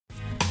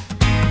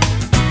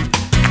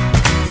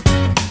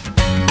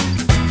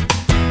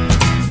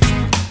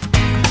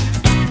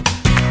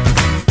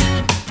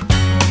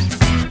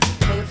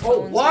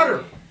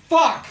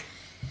Fuck!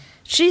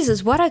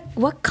 Jesus,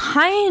 what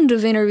kind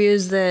of interview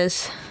is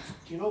this?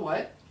 You know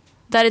what?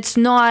 That it's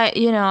not,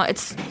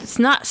 it's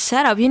not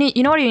set up. You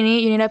know what you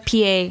need? You need a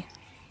PA.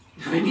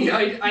 I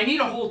need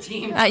a whole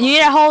team. You need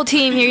a whole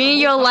team here. You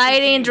need your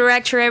lighting,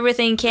 director,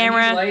 everything,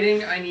 camera. I need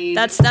lighting. I need.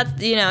 That's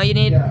you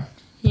need. Yeah.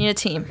 You need a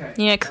team. Okay.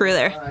 You need a crew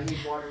there. I need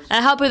water.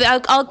 I'll help with.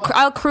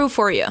 I'll crew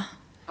for you.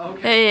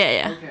 Okay.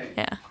 Yeah. Okay.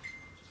 Yeah.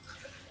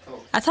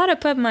 Oh. I thought I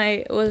put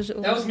my That was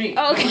me.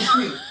 Oh, okay. That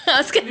was me. I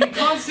was gonna. Be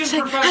constant I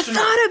professional.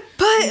 thought I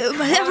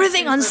put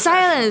everything on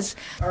silence.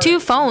 All Two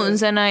right.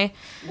 phones, and I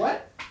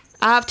What?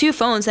 have two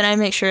phones, and I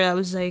make sure I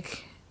was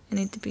like, I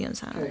need to be on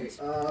Okay. silence.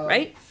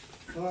 Right?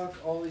 Fuck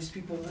all these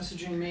people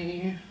messaging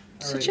me.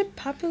 Such a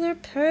popular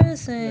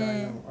person. Yeah, I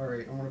know. All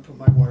right, I want to put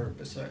my water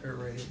beside or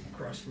right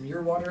across from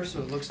your water so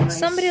it looks nice.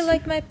 Somebody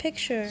liked my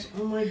picture.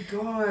 Oh my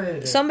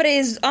god. Somebody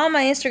is on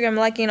my Instagram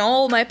liking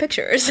all my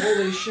pictures.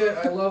 Holy shit,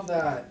 I love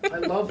that. I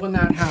love when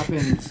that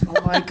happens.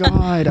 Oh my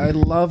god, I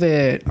love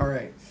it. All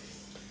right.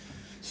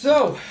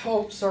 So,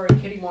 sorry,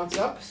 Kitty wants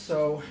up.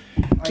 So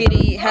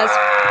Kitty has.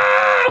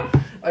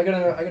 I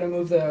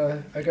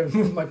gotta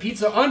move my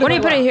pizza onto. What do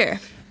you my put it lap. here?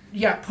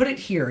 Yeah, put it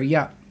here.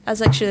 Yeah.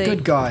 That's actually.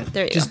 Good God.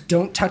 There you Just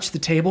don't touch the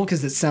table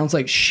because it sounds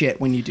like shit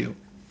when you do.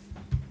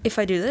 If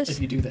I do this. If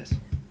you do this.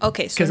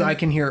 Okay. So. Because I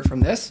can hear it from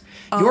this.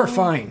 You're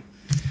fine.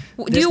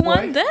 Do this you boy-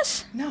 want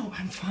this? No,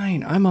 I'm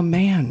fine. I'm a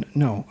man.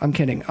 No, I'm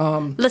kidding.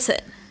 Listen.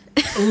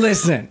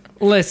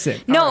 Listen.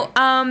 No,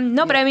 All right.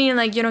 no, but I mean,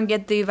 like, you don't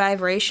get the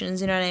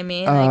vibrations. You know what I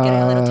mean? Like, getting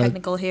a little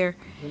technical here.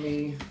 Let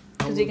me.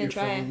 Because you can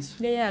try it.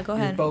 Yeah, go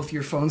ahead. Both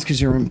your phones because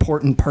you're an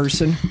important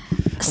person.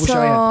 I wish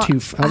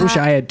So,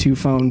 I had two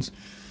phones.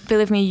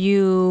 Believe me,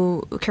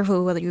 you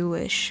careful with what you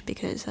wish,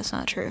 because that's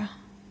not true.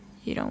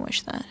 You don't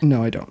wish that.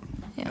 No, I don't.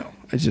 Yeah. No,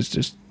 it's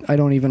just I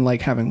don't even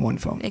like having one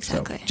phone.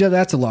 Exactly. So,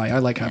 that's a lie. I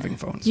like having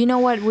phones. You know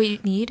what we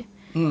need?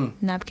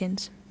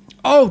 Napkins.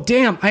 Oh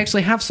damn! I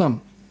actually have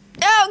some.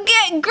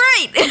 Okay,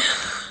 great.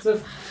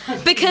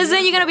 Because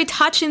then you're gonna be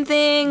touching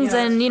things,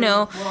 and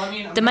Well, I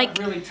mean, I'm the not mic.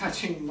 really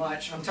touching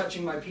much. I'm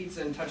touching my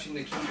pizza and touching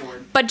the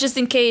keyboard. But just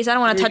in case, I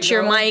don't want to Here touch you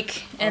your go.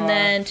 mic, and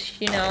then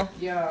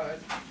Yeah,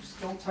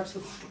 just don't touch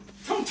the.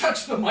 Don't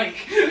touch the mic.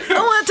 I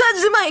don't want to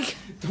touch the mic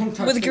Don't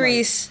touch with the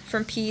grease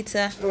from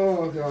pizza. Mic.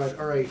 Oh god!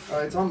 All right,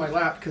 it's on my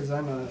lap because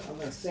I'm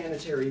a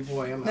sanitary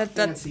boy. I'm a That-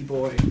 fancy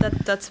boy.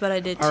 That's what I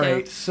did too. All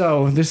right,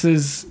 so this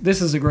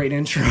is a great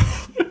intro.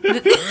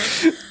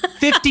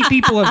 50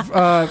 people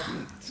have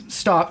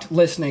stopped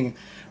listening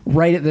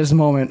right at this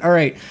moment. All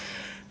right,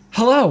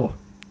 hello,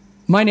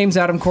 my name's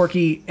Adam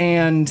Corky,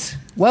 and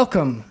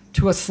welcome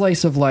to A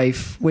Slice of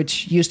Life,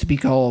 which used to be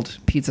called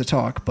Pizza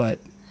Talk, but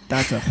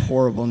that's a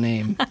horrible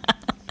name.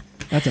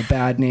 That's a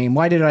bad name.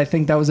 Why did I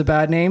think that was a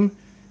bad name?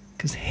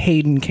 Because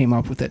Hayden came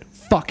up with it.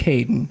 Fuck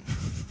Hayden.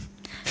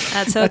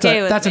 That's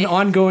okay That's with an me.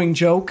 ongoing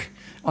joke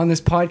on this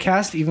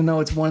podcast, even though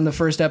it's one of the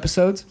first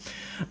episodes.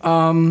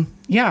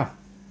 Yeah.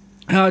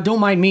 Don't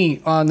mind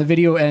me on the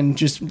video and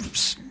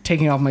just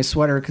taking off my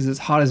sweater because it's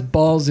hot as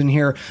balls in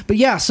here. But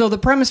yeah, so the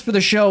premise for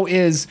the show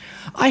is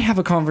I have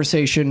a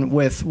conversation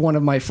with one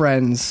of my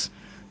friends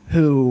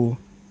who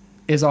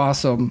is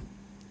awesome,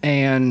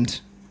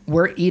 and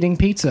we're eating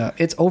pizza.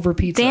 It's over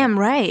pizza. Damn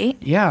right.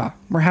 Yeah.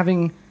 We're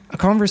having a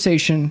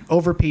conversation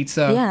over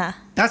pizza. Yeah.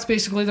 That's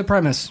basically the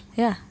premise.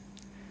 Yeah.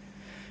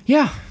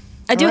 Yeah.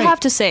 I do All right. have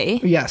to say,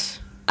 Yes.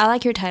 I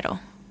like your title.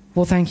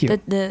 Well, thank you.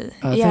 Yeah,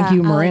 Thank you,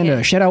 I Miranda.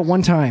 like it. Shout out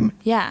one time.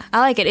 Yeah, I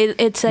like it.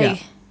 It's like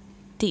Yeah.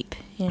 deep.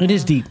 It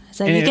is deep. It's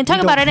like And you can talk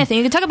we about don't- anything.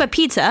 You can talk about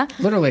pizza,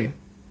 Literally.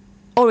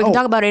 or we can Oh.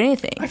 talk about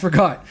anything. I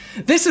forgot.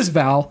 This is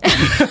Val.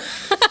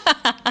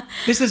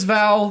 This is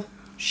Val.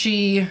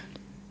 She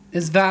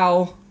is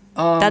Val.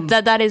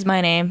 That is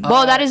my name.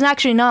 Well, that is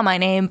actually not my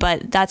name,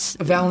 but that's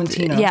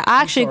Valentina. Yeah, I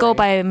I'm actually go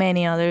sorry. by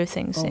many other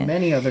things. Oh, yeah.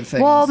 many other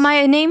things. Well,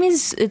 my name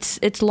is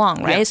it's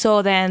long, right? Yeah.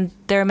 So then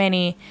there are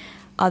many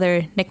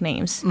other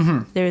nicknames.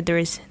 Mm-hmm.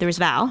 There's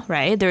Val,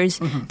 right? There's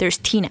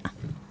Tina.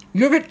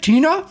 You have it,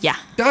 Tina? Yeah.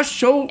 That's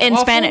so In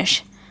awful.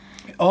 Spanish.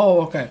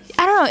 Oh, okay.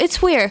 I don't know.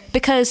 It's weird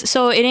because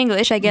so in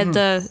English I get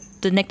the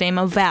nickname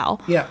of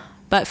Val. Yeah.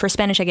 But for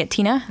Spanish, I get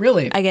Tina.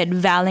 Really? I get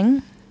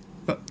Valing.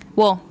 But-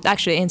 Well,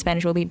 actually, in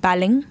Spanish, will be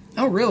Baling.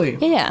 Oh, really?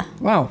 Yeah.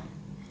 Wow.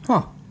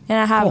 Huh. And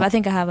I Cool.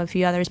 think I have a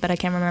few others, but I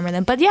can't remember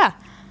them. But yeah.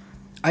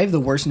 I have the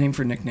worst name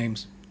for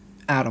nicknames.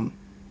 Adam.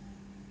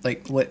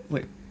 Like, what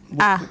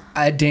Ah.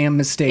 a damn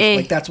mistake. A.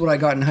 Like, that's what I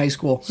got in high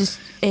school. Just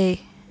A.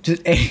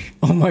 Just A.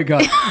 Oh my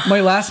god. My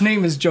last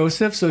name is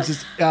Joseph, so it's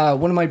just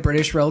one of my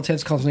British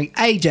relatives calls me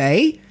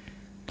AJ.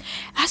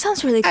 That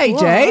sounds really cool.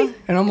 AJ.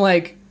 And I'm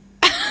like,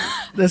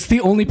 that's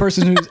the only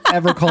person who's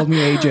ever called me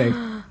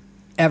AJ.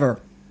 Ever.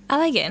 I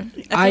like it. I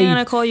think I'm going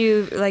to call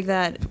you like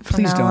that from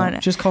Please now don't.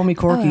 on. Just call me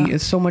Corky. Oh, yeah.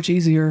 It's so much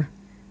easier.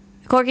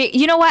 Corky.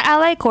 You know what? I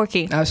like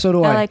Corky. So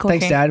do I. like Corky.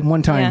 Thanks, Dad.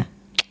 One time.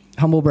 Yeah.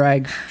 Humble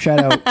brag. Shout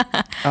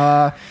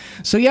out.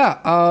 So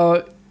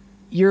yeah,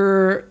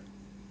 you're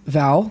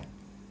Val.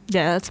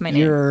 Yeah, that's my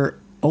name. You're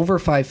over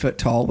 5 foot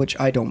tall, which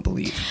I don't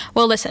believe.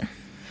 Well, listen.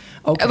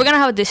 Okay. We're going to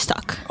have this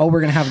talk. Oh, we're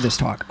gonna have this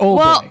talk. Oh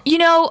Well, boy. you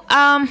know,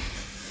 I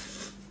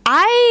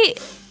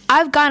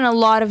I've gotten a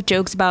lot of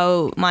jokes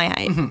about my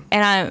height,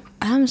 and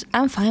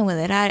I'm fine with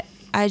it.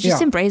 I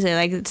just embrace it.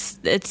 Like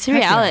it's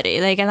reality.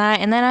 Yeah. Like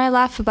and then I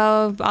laugh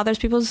about other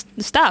people's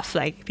stuff.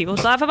 Like people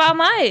laugh about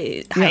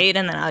my height,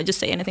 and then I'll just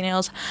say anything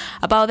else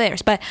about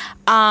theirs. But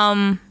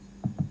I'm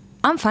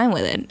fine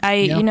with it.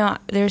 You know,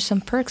 there's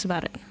some perks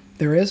about it.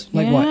 There is?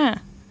 Like what?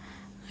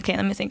 Okay,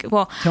 let me think.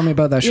 Well, tell me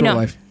about that short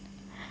life.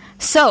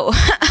 So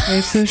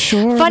it's a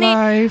short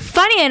life.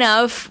 Funny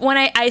enough, when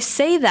I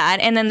say that,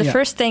 and then the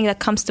first thing that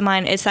comes to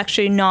mind is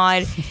actually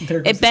not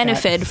a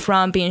benefit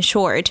from being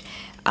short.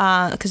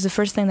 Because the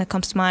first thing that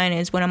comes to mind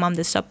is when I'm on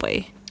the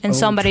subway and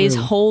somebody's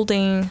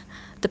holding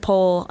the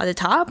pole at the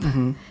top,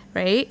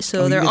 right?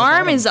 So their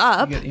arm is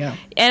up,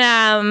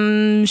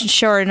 and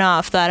sure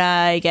enough that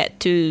I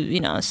get to, you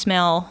know,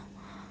 smell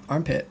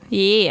armpit.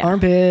 Yeah.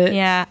 Armpit.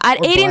 Yeah.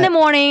 At 8 in the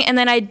morning, and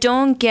then I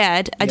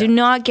do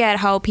not get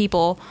how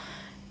people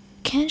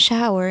can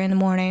shower in the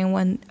morning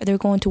when they're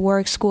going to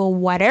work, school,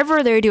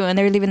 whatever they're doing.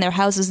 They're leaving their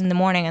houses in the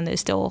morning, and they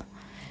still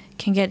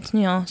can get,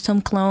 you know,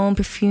 some cologne,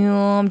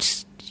 perfume,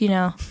 just, you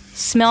know,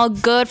 smell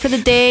good for the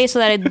day so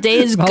that the day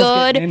is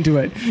good. Into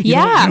it. You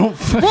don't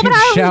well, but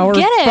I don't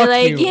get it. Fuck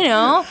like, you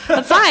know,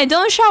 fine,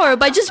 don't shower,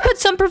 but just put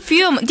some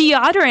perfume,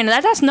 deodorant.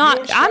 That's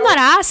not, I'm not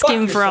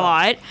asking for a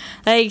lot.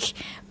 Like,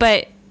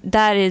 but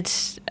that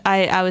is,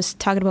 I was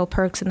talking about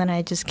perks, and then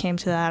I just came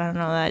to that. I don't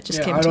know. That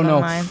just came to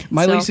my mind.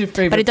 My least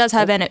favorite. But it does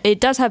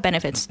have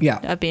benefits.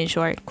 Of being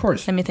short. Of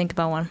course. Let me think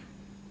about one.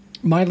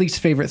 My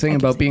least favorite thing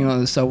about being on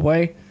the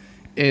subway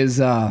is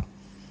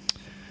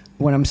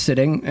when I'm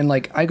sitting and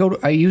like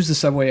I use the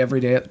subway every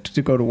day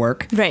to go to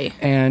work. Right.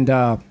 And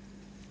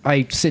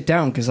I sit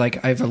down because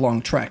like I have a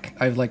long trek.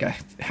 I have like a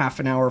half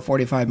an hour,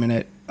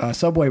 45-minute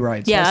subway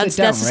ride. So that's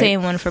the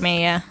same one for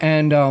me. Yeah.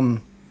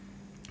 And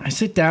I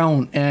sit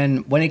down,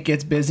 and when it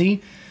gets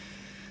busy,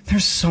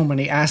 there's so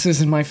many asses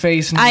in my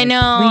face. And I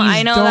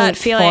know that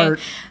feeling. Fart,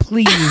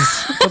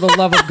 please, for the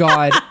love of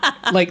God.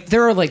 Like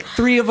there are like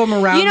 3 of them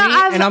around me,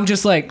 and I'm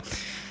just like,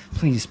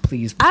 please.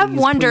 I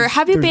wonder,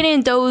 have you been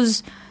in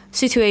those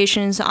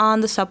situations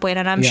on the subway,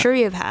 and I'm sure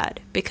you've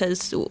had,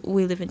 because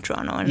we live in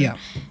Toronto, and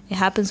it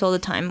happens all the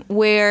time,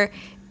 where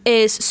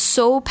is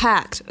so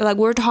packed. Like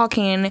we're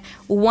talking,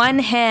 one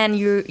hand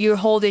you're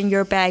holding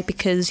your bag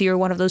because you're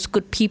one of those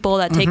good people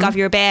that take off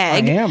your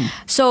bag. I am.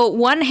 So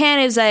one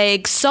hand is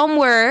like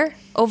somewhere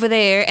over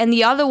there, and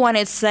the other one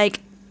is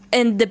like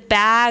in the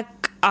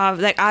back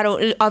of like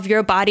of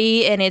your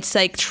body, and it's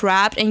like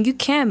trapped, and you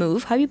can't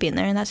move. Have you been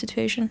there in that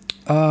situation?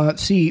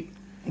 See,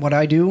 what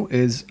I do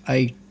is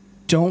I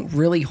don't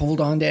really hold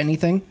on to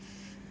anything.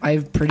 I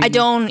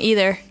don't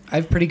either. I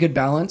have pretty good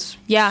balance.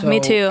 Yeah, so me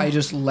too. I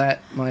just let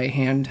my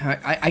hand...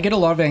 I get a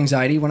lot of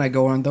anxiety when I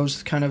go on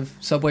those kind of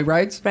subway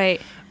rides.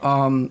 Right.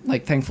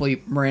 Like,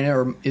 thankfully,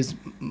 Miranda is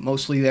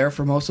mostly there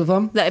for most of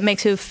them. That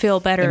makes you feel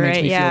better, right?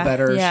 It makes me feel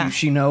better. Yeah.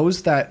 She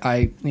knows that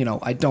I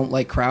don't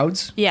like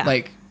crowds. Yeah.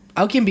 Like,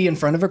 I can be in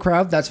front of a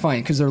crowd, that's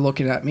fine, because they're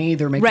looking at me,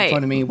 they're making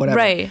fun of me, whatever.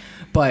 Right.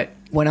 But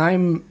when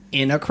I'm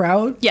in a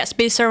crowd,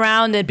 be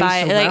surrounded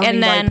by like,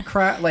 and then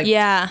crowd, like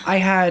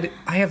I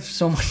have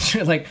so much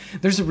like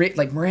there's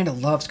like Miranda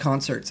loves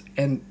concerts,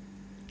 and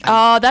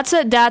that's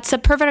a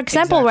perfect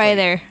example right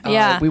there.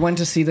 We went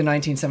to see the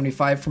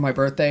 1975 for my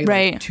birthday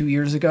like 2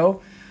 years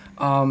ago,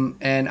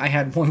 and I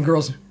had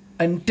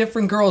a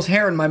different girl's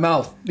hair in my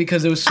mouth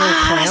because it was so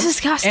cramped. That's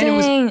disgusting. And it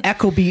was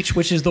Echo Beach,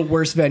 which is the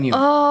worst venue.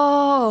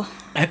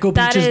 Echo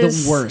Beach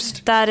is the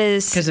worst. That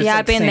is,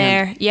 I've been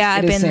there. Yeah,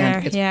 I've been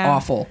there. It's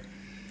awful.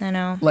 I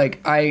know.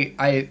 Like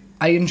I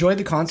enjoyed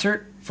the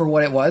concert for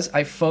what it was.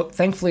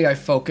 Thankfully I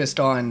focused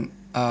on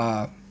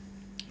the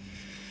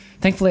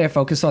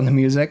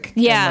music.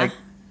 Yeah. And like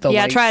the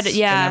lights tried and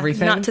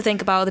everything. Not to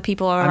think about the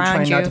people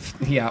around you.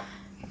 Yeah.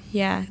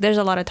 Yeah, there's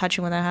a lot of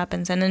touching when that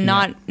happens, and then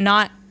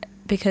not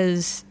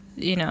because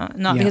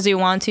because you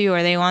want to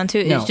or they want to.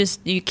 It's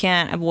just you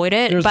can't avoid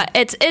it. But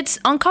it's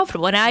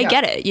uncomfortable, and I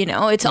get it.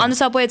 It's on the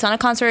subway, it's on a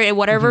concert,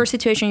 whatever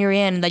situation you're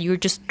in, that you're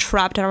just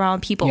trapped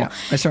around people. Yeah,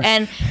 that's right.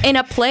 And in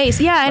a place,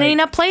 and in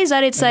a place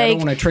that it's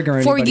like,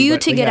 for you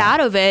to get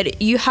out of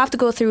it, you have to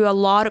go through a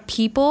lot of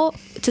people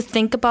to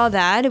think about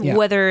that. Yeah.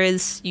 Whether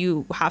it's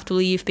you have to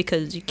leave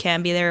because you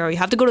can't be there, or you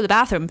have to go to the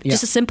bathroom. Yeah.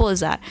 Just as simple as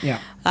that. Yeah,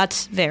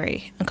 that's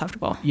very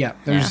uncomfortable. Yeah,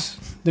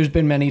 there's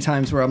been many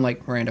times where I'm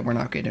like, Miranda, we're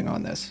not getting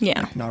on this.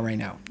 Yeah. Like, not right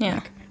now. Yeah.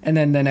 Like, and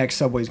then the next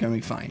subway's going to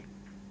be fine.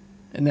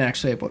 And then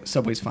actually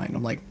subway's fine.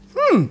 I'm like,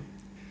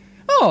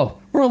 oh,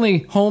 we're only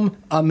home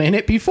a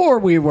minute before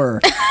we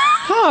were.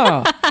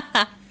 Huh.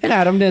 And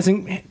Adam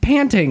isn't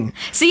panting.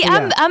 See,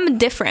 I'm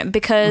different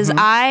because you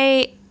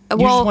just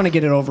want to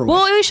get it over with.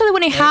 Well, usually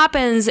when it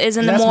happens is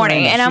in the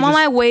morning, and I'm on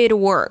my way to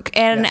work,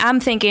 and I'm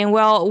thinking,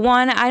 well,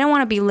 one, I don't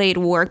want to be late to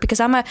work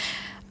because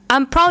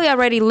I'm probably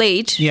already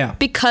late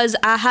because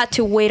I had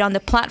to wait on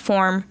the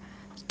platform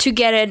to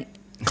get it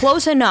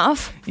close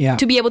enough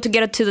to be able to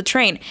get it to the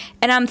train.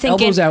 And I'm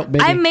thinking, elbows out,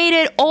 baby. I made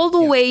it all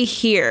the way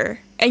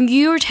here, and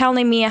you're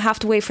telling me I have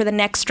to wait for the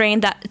next train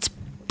that it's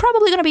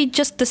probably going to be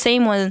just the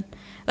same one,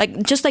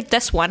 like just like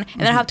this one,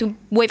 and then I have to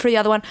wait for the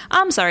other one.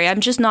 I'm sorry,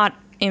 I'm just not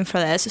in for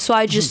this. So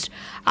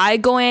I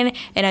go in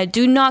and I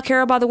do not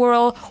care about the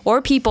world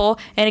or people.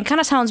 And it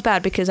kind of sounds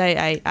bad because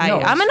I'm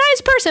a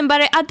nice person,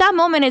 but at that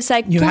moment it's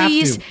like,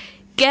 please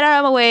get out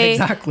of my way.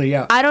 Exactly,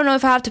 yeah. I don't know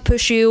if I have to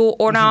push you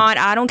or not.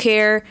 I don't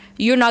care.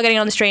 You're not getting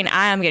on this train.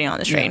 I am getting on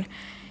this train.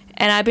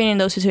 And I've been in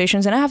those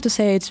situations, and I have to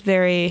say it's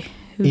very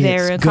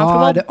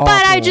uncomfortable.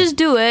 But I just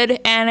do it,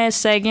 and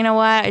it's like, you know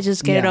what? I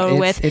just get it over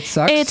with. It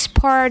sucks. It's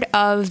part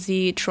of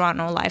the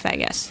Toronto life, I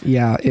guess.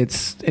 Yeah,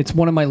 it's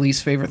one of my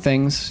least favorite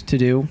things to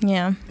do.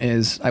 Yeah.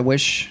 Is I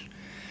wish...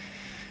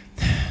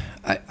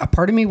 a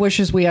part of me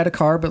wishes we had a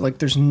car, but like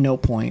there's no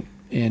point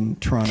in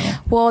Toronto.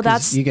 Well,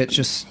 that's... You get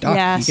just stuck.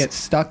 Yes. You get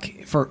stuck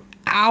for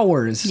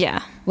hours.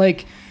 Yeah.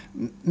 Like,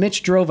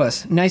 Mitch drove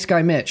us. Nice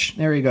guy Mitch.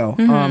 There you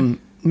go.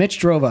 Mitch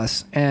drove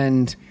us,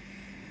 and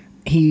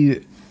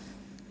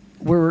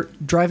we're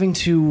driving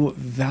to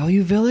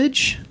Value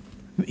Village,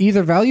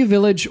 either Value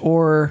Village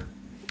or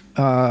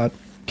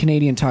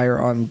Canadian Tire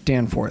on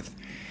Danforth,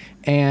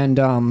 and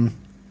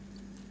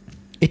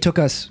it took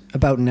us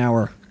about an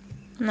hour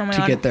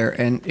to get there,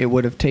 and it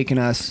would have taken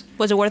us.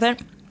 Was it worth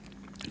it?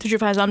 Did you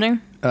find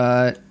something?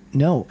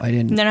 No, I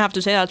didn't. Then I have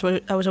to say that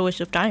was a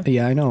waste of time.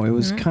 Yeah, I know. It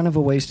was kind of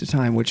a waste of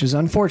time, which is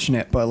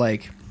unfortunate, but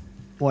like,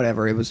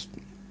 whatever. It was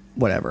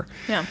whatever.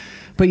 Yeah.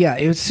 But yeah,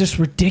 it was just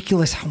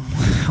ridiculous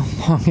how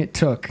long it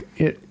took.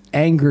 It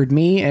angered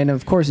me, and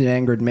of course it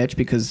angered Mitch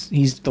because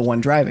he's the one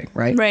driving,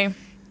 right? Right.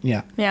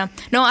 Yeah. Yeah.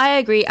 No, I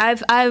agree.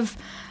 I've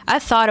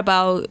thought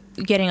about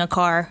getting a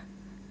car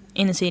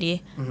in the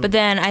city, but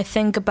then I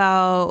think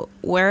about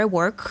where I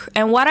work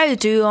and what I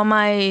do on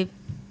my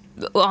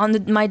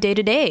day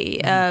to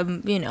day.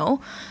 You know,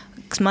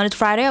 'cause Monday to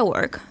Friday I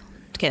work.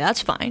 Okay,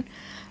 that's fine.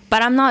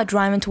 But I'm not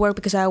driving to work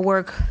because I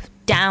work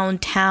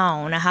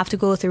downtown. I have to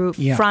go through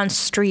Front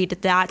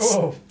Street. That's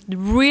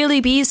really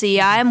busy.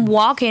 I'm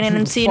walking and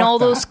I'm seeing all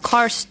those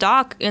cars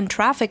stuck in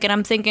traffic, and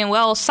I'm thinking,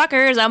 well,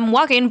 suckers, I'm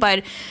walking,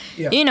 but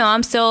you know,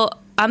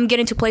 I'm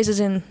getting to places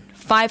in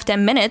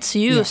 5-10 minutes.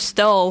 You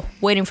still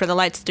waiting for the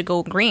lights to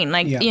go green,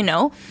 like you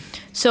know.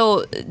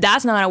 So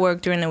that's not gonna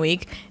work during the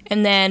week.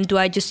 And then do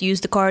I just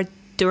use the car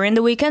during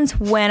the weekends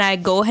when I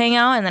go hang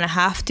out, and then I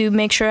have to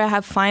make sure I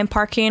have fine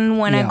parking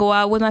when I go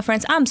out with my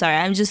friends? I'm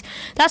sorry,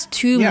 that's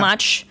too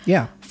much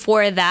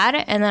for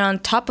that. And then on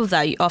top of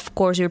that, of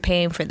course, you're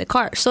paying for the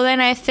car. So then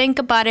I think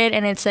about it,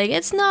 and it's like,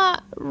 it's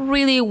not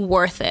really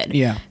worth it.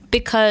 Yeah.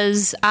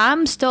 Because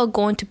I'm still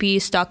going to be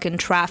stuck in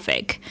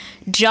traffic.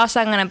 Just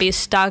I'm going to be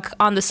stuck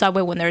on the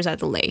subway when there's a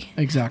delay.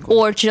 Exactly.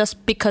 Or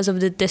just because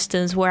of the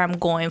distance where I'm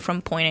going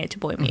from point A to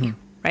point B.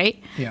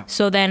 Right? Yeah.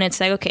 So then it's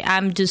like, okay,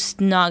 I'm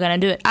just not going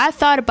to do it. I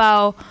thought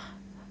about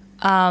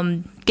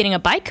getting a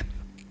bike.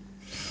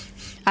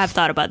 I've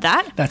thought about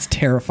that. That's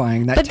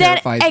terrifying. That but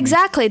terrifies then,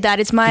 exactly, me. That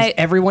is my...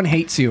 Everyone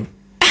hates you.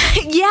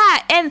 Yeah,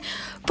 and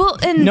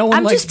no one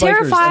I'm likes just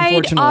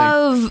terrified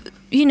bikers, of,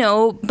 you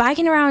know,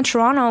 biking around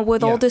Toronto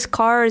with all these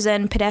cars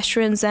and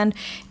pedestrians, and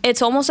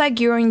it's almost like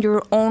you're in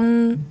your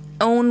own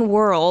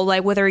world,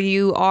 like whether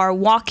you are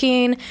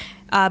walking,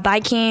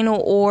 biking,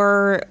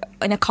 or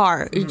in a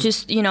car. It's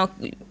just, you know,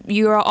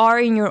 you are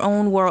in your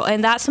own world,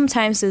 and that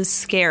sometimes is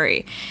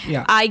scary.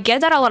 Yeah. I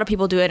get that a lot of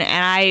people do it,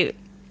 and I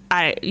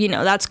you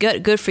know, that's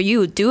good for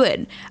you, do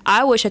it.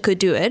 I wish I could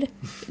do it.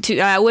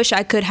 I wish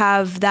I could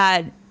have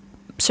that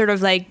sort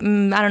of like,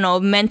 I don't know,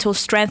 mental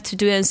strength to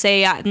do it and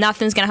say,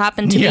 nothing's gonna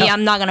happen to me,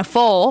 I'm not gonna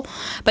fall.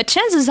 But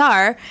chances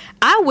are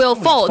I will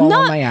fall.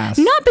 Not on my ass.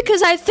 Not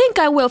because I think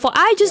I will fall.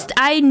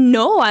 I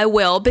know I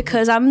will,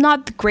 because I'm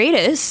not the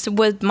greatest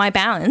with my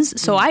balance,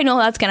 so I know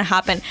that's gonna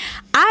happen.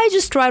 I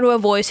just try to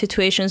avoid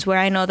situations where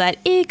I know that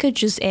it could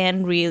just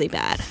end really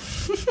bad.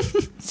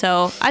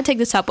 So I take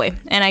the subway,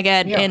 and I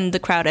get in the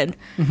crowded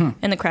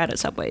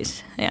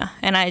subways. Yeah,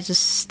 and I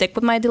just stick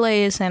with my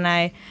delays, and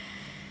I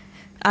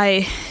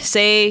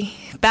say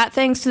bad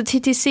things to the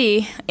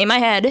TTC in my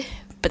head,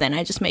 but then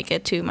I just make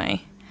it to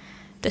my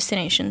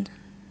destination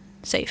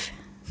safe.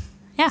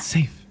 Yeah.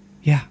 Safe.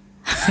 Yeah.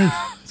 Safe.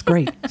 It's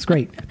great. It's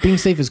great. Being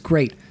safe is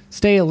great.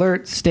 Stay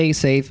alert. Stay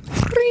safe.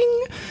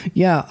 Ring.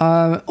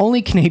 Yeah.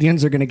 Only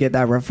Canadians are going to get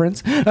that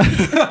reference.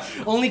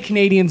 Only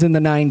Canadians in the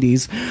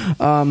 90s.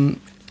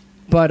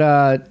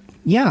 But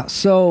yeah.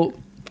 So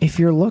if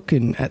you're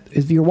watching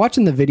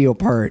the video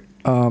part,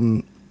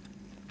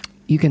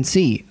 you can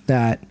see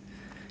that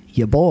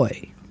your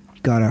boy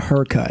got a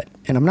haircut.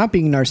 And I'm not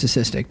being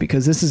narcissistic,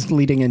 because this is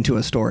leading into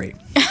a story.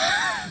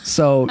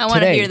 So I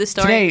want to hear the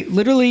story. Today,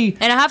 literally...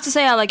 And I have to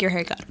say, I like your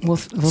haircut. Well,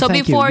 so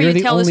thank before you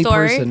tell the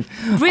story... Person.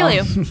 Really?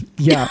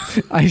 Yeah.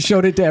 I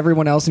showed it to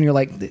everyone else, and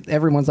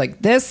everyone's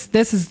like, this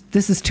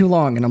is too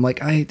long. And I'm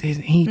like, he did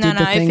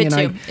the thing.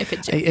 It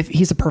fits you. If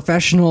he's a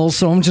professional,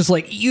 so I'm just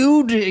like,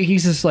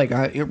 he's just like,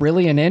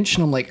 really an inch?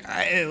 And I'm like,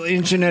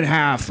 inch and a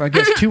half. I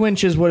guess 2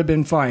 inches would have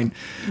been fine.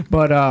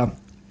 But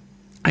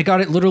I got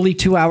it literally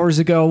 2 hours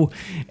ago,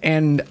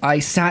 and I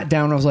sat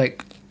down. I was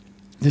like,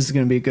 this is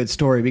going to be a good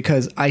story,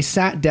 because I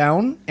sat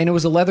down, and it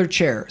was a leather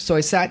chair. So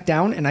I sat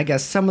down, and I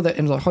guess some of it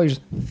was like,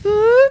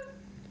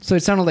 so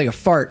it sounded like a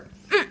fart.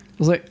 I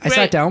was like, I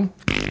sat down,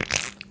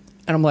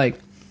 and I'm like,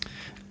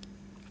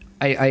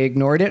 I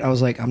ignored it. I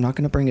was like, I'm not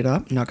going to bring it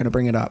up. I'm not going to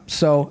bring it up.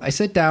 So I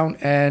sit down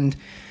and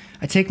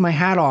I take my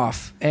hat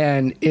off.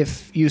 And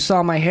if you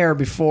saw my hair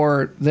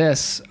before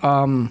this,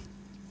 it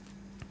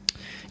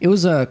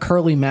was a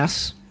curly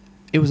mess.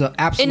 It was an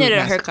absolute mess. It needed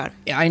a haircut.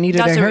 I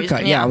needed a haircut.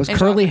 Reason. Yeah, it was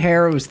curly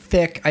hair. It was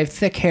thick. I have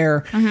thick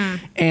hair.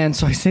 Mm-hmm. And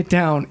so I sit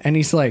down and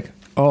he's like,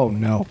 oh,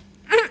 no.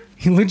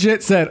 He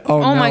legit said, "Oh,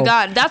 no." Oh my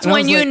God, that's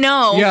when you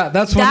know. Yeah,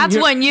 that's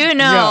when you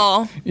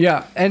know.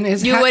 Yeah, and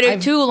his you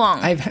waited too long.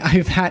 I've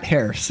hat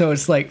hair, so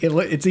it's like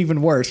it's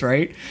even worse,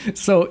 right?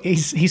 So he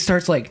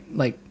starts like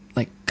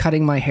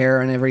cutting my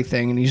hair and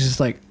everything, and he's just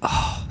like,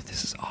 "Oh,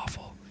 this is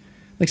awful."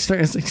 Like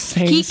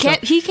saying he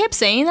kept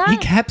saying that. He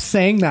kept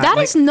saying that. That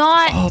is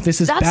not. Oh, this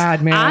is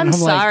bad, man. I'm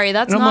sorry.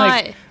 That's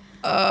not.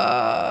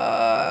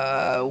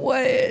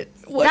 What?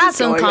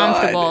 That's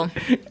uncomfortable.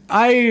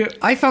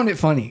 I found it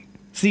funny.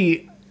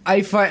 See.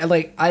 If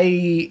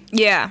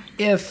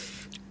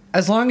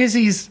as long as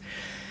he's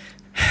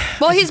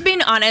he's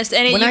being honest,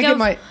 and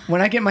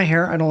when I get my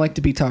hair, I don't like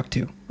to be talked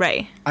to.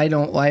 Right. I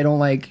don't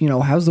like,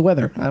 how's the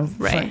weather?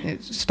 Right.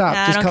 Stop.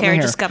 Nah, just I don't cut care. my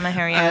hair. Just cut my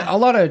hair. Yeah. A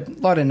lot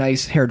of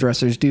nice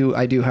hairdressers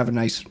I do have a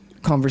nice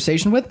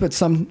conversation with, but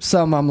some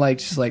I'm like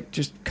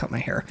just cut my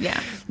hair.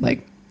 Yeah.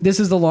 Like this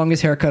is the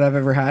longest haircut I've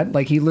ever had.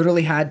 Like he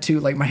literally had to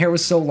my hair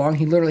was so long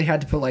he literally had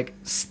to put like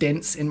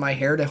stints in my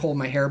hair to hold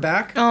my hair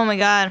back. Oh my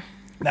God.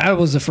 That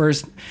was the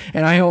first,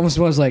 and I almost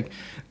was like,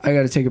 I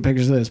got to take a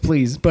picture of this,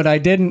 please. But I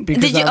didn't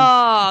because did you? Come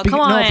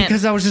on! No,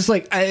 because I was just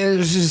like,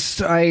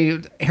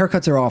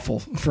 haircuts are awful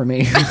for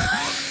me.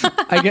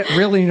 I get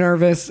really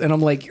nervous, and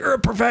I'm like, you're a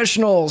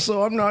professional,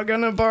 so I'm not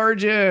gonna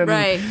barge in.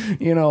 Right.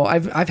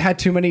 I've had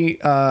too many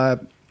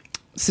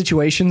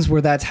situations where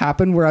that's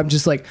happened, where I'm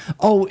just like,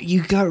 oh,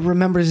 you got to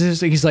remember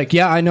this. He's like,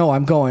 yeah, I know,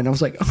 I'm going. I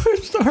was like, oh,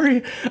 I'm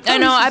sorry. I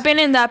know, I've been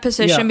in that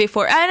position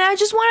before, and I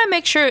just want to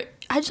make sure.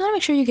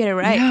 You get it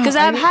right, because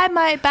I've had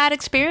my bad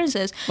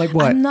experiences. Like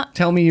what?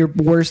 Tell me your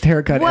worst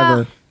haircut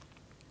ever.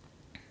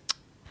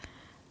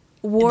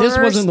 This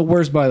wasn't the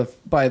worst, by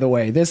the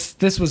way.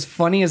 This was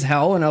funny as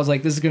hell, and I was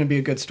like, this is going to be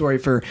a good story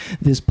for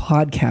this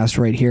podcast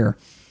right here.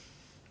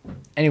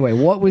 Anyway,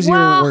 what was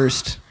your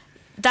worst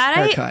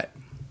haircut?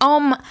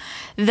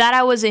 That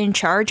I was in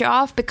charge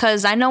of,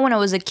 because I know when I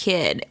was a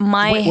kid,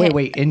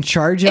 wait, in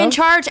charge of? In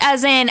charge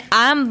as in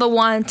I'm the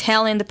one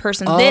telling the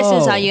person this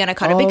is how you're gonna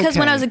cut it. Because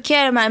when I was a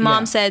kid, my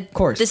mom said, of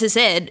course, this is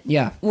it.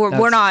 Yeah.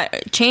 We're not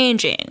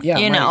changing.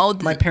 Yeah,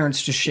 my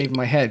parents just shaved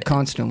my head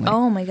constantly.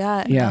 Oh my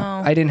God. Yeah.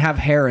 No. I didn't have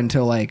hair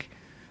until like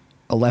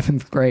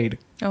 11th grade.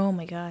 Oh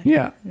my God.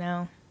 Yeah.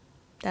 No.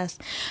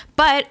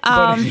 But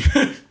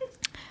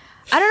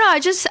I don't know.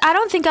 I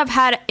don't think I've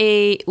had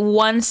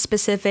one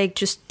specific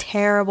just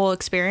terrible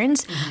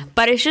experience,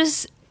 but it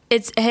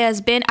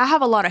has been. I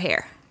have a lot of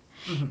hair,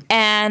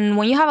 and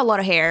when you have a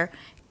lot of hair,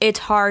 it's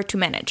hard to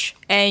manage,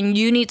 and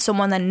you need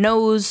someone that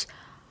knows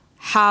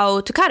how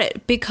to cut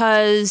it,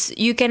 because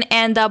you can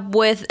end up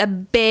with a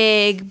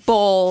big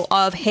bowl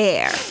of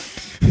hair.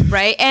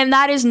 Right? And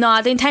that is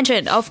not the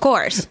intention, of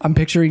course. I'm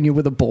picturing you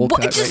with a bowl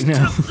cut right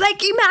now.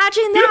 Like,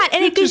 imagine that.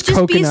 And it could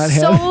just be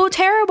so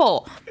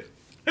terrible.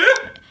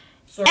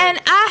 Sorry.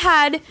 And I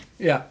had...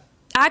 Yeah.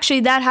 Actually,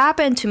 that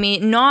happened to me,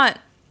 not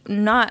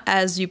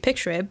as you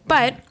picture it,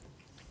 but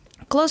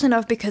close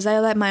enough, because I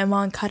let my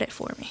mom cut it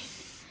for me.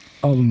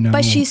 Oh, no.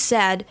 But she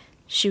said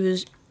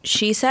to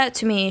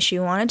me she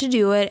wanted to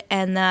do it,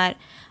 and that,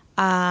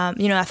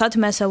 I thought to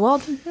myself,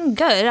 well,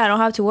 good. I don't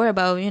have to worry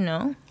about,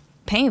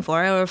 paying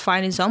for it or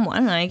finding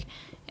someone. And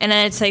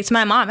then it's like, to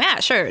my mom, yeah,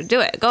 sure, do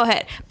it. Go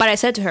ahead. But I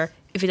said to her,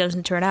 if it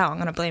doesn't turn out, I'm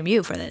going to blame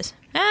you for this.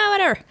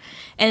 Whatever.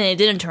 And it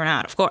didn't turn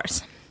out, of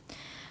course.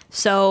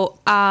 So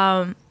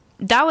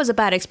that was a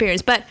bad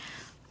experience. But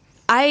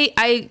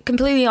I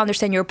completely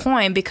understand your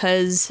point,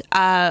 because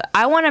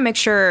I want to make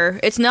sure,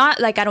 it's not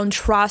like I don't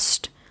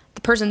trust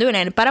the person doing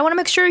it, but I want to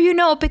make sure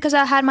because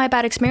I had my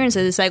bad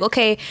experiences. It's like,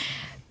 okay,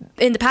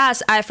 in the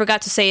past, I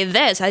forgot to say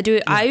this. I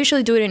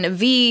usually do it in a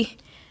V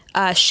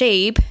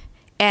shape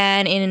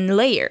and in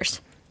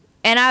layers.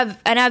 And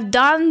I've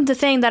done the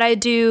thing that I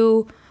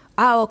do.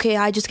 Oh, okay,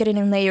 I just get it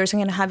in layers. I'm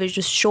going to have it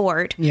just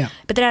short. Yeah.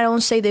 But then I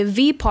don't say the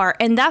V part.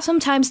 And that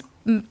sometimes,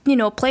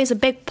 plays a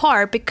big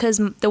part,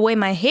 because the way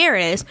my hair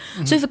is.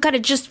 Mm-hmm. So if you cut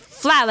it just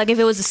flat, like if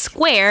it was a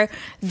square,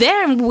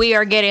 then we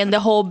are getting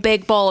the whole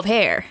big ball of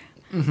hair.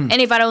 Mm-hmm.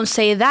 And if I don't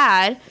say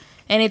that,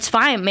 and it's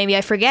fine, maybe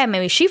I forget,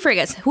 maybe she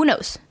forgets, who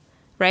knows,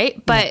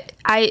 right? But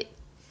I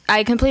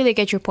completely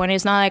get your point.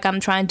 It's not like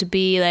I'm trying to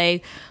be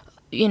like,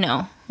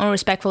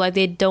 unrespectful, like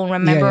they don't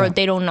remember or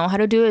they don't know how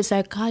to do it. It's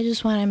like, I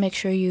just want to make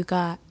sure you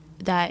got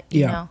that,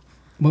 you know.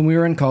 When we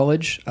were in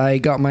college, I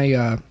got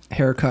my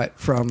hair cut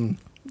from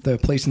the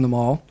place in the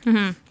mall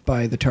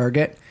by the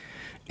Target.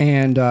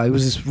 And it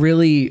was this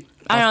really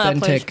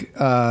authentic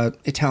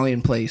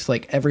Italian place.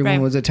 Like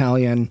everyone was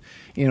Italian.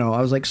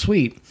 I was like,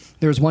 sweet.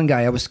 There was one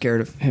guy, I was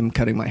scared of him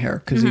cutting my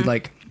hair, because he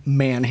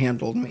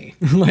manhandled me.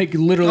 Like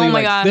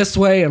literally God. This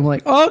way. I'm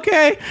like,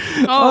 okay.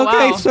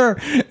 Wow. Sir.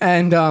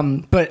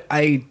 And but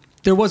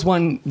there was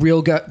one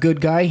real good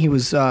guy. He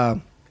was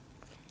the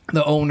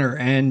owner,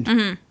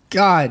 and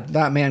God,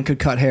 that man could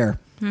cut hair.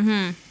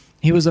 Mm-hmm.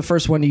 He was the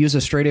first one to use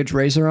a straight edge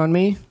razor on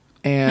me,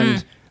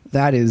 and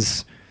that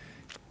is,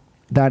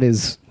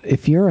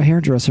 if you're a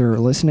hairdresser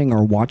listening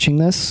or watching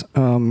this,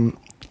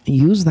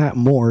 use that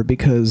more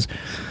because,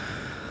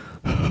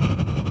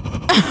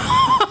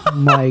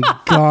 my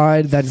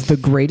God, that's the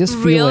greatest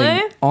feeling.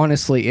 Really?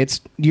 Honestly,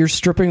 you're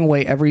stripping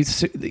away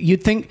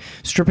you'd think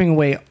stripping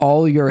away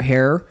all your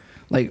hair,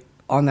 like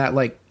on that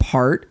like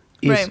part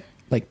is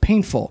like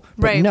painful,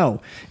 but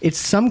no, it's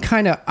some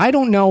kind of, I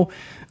don't know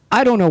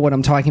what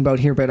I'm talking about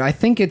here, but I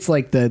think it's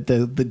like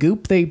the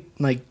goop they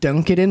like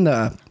dunk it in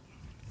the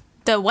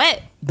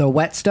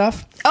wet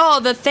stuff. Oh,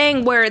 the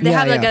thing where they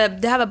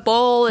have they have a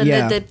bowl and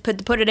they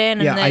put it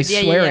in. Yeah, and I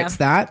swear it's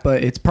that,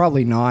 but it's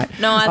probably not.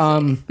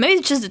 No, maybe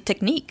it's just the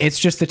technique. It's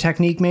just the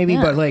technique, maybe.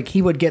 Yeah. But like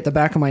he would get the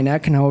back of my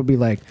neck, and I would be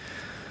like,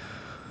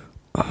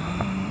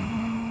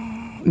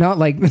 not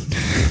like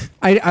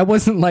I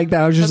wasn't like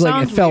that. I was just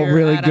like, it felt weird,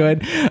 really Adam.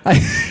 Good.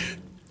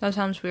 That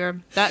sounds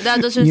weird. That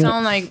doesn't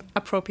sound like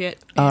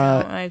appropriate.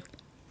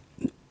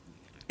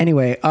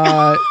 Anyway,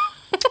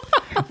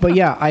 but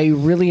yeah, I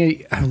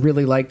really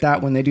like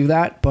that when they do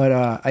that. But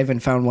I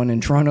haven't found one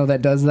in Toronto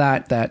that does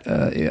that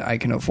I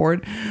can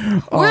afford.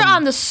 We're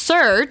on the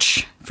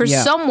search for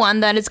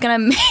someone that is gonna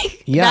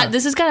make that.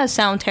 This is gonna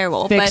sound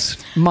terrible, fix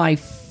but my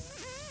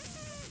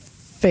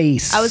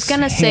face. I was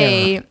gonna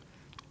say,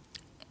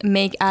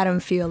 make Adam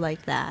feel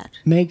like that.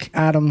 Make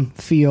Adam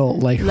feel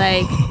like.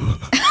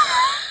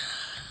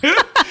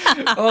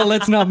 Oh,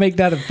 let's not make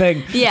that a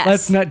thing.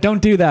 Yes.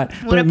 Don't do that.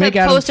 We're gonna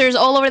put posters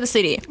all over the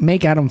city.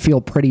 Make Adam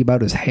feel pretty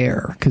about his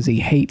hair because he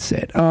hates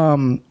it.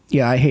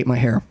 Yeah, I hate my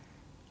hair.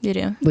 You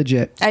do?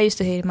 Legit. I used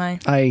to hate mine.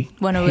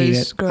 When I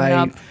was growing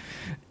up.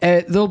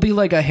 There'll be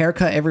like a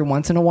haircut every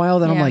once in a while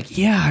that I'm like,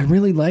 yeah, I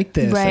really like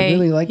this. Right. I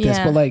really like this.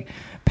 But like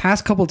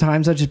past couple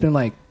times I've just been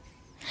like,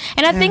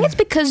 and I think it's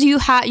because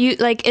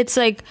it's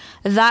like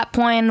that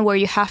point where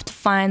you have to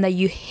find that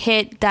you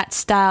hit that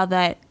style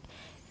that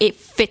it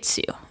fits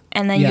you.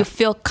 And then you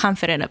feel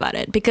confident about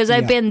it. Because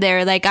I've been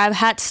there. Like, I've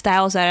had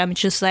styles that I'm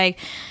just like,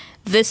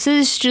 this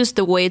is just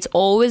the way it's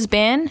always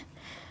been.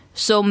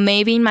 So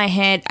maybe in my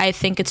head, I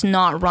think it's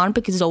not wrong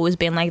because it's always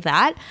been like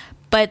that.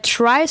 But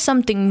try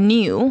something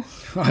new.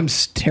 I'm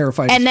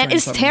terrified. And then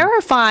it's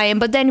terrifying.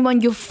 But then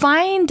when you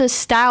find the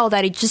style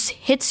that it just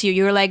hits you,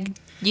 you're like,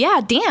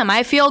 yeah, damn,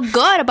 I feel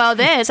good about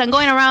this. I'm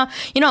going around,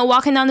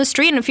 walking down the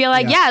street and feel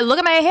like, look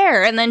at my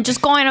hair. And then just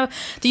going,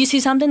 do you see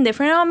something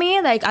different on me?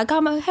 Like, I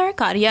got my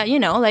haircut. Yeah,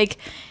 like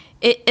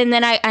it. And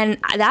then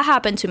that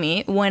happened to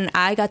me when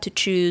I got to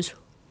choose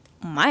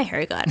my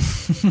haircut.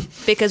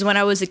 Because when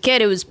I was a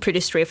kid, it was pretty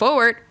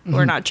straightforward. Mm-hmm.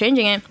 We're not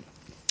changing it.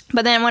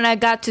 But then when I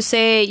got to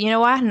say, you know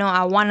what? No,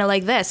 I want it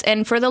like this.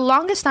 And for the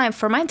longest time,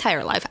 for my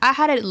entire life, I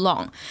had it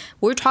long.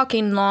 We're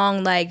talking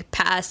long, like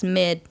past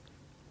mid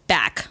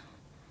back.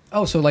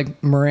 Oh, so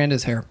like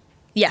Miranda's hair.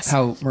 Yes.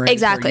 How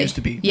Miranda's hair used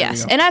to be.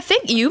 Yes. And I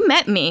think you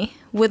met me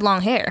with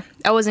long hair.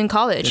 I was in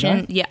college.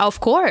 Yeah, of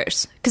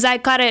course. Because I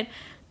got it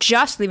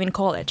just leaving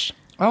college.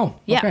 Oh,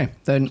 okay.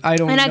 Then I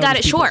don't know. And I got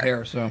it short.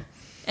 Hair, so.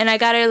 And I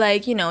got it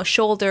like,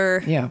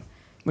 shoulder,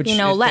 which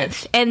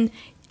length. And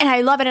I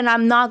love it. And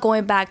I'm not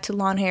going back to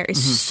long hair. It's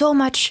so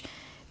much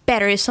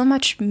better. It's so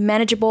much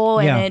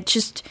manageable. And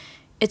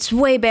it's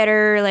way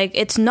better. Like,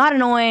 it's not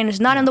annoying. It's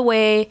not in the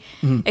way,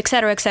 et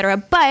cetera, et cetera.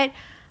 But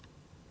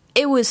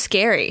it was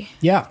scary.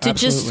 Yeah, to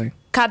absolutely.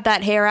 Just cut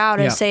that hair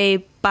out and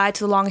say bye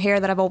to the long hair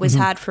that I've always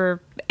had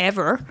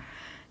forever.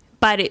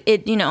 But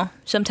it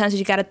sometimes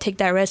you got to take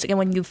that risk. And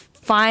when you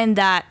find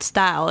that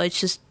style, it's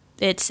just,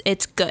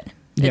 it's good.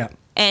 Yeah.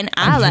 And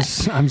I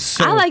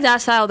like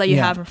that style that you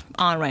have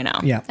on right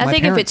now. Yeah. I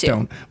think it fits you.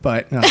 Don't,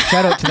 but no,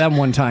 shout out to them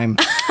one time.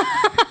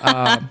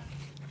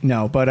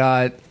 No,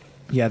 but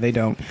yeah, they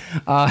don't.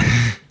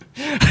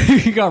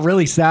 You got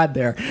really sad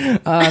there.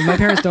 My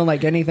parents don't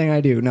like anything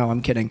I do. No,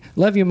 I'm kidding.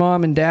 Love you,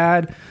 Mom and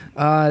Dad.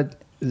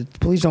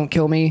 Please don't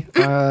kill me.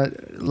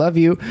 Love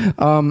you.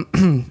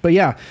 But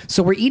yeah,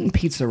 so we're eating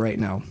pizza right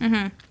now.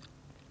 Mm-hmm.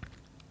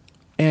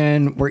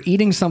 And we're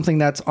eating something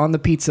that's on the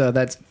pizza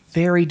that's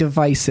very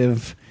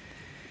divisive.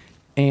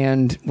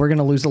 And we're going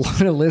to lose a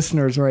lot of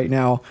listeners right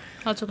now.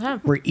 That's okay.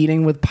 We're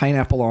eating with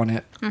pineapple on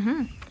it.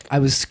 Mm-hmm. I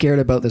was scared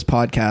about this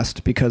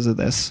podcast because of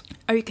this.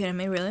 Are you kidding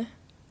me? Really?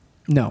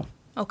 No.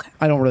 Okay.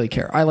 I don't really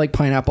care. I like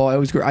pineapple.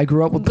 I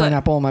grew up with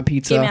pineapple on my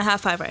pizza. Give me a high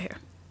five right here.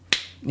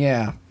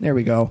 Yeah, there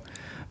we go.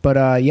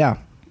 But yeah,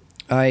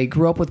 I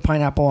grew up with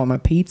pineapple on my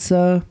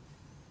pizza.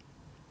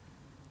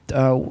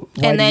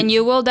 And then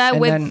you will die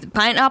with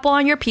pineapple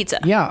on your pizza.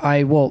 Yeah,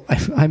 I will.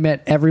 I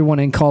met everyone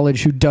in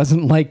college who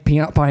doesn't like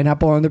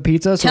pineapple on their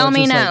pizza. So tell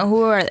me now,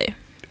 who are they?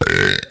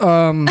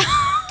 Oh my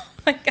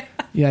God.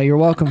 Yeah, you're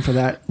welcome for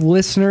that.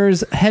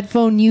 Listeners,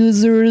 headphone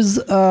users,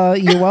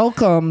 you're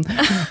welcome.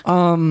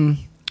 I'm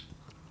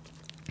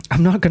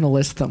not going to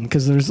list them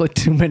because there's like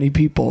too many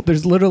people.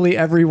 There's literally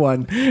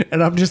everyone.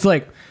 And I'm just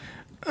like,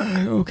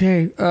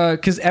 okay.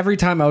 Because every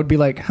time I would be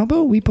like, how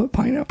about we put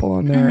pineapple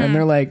on there? And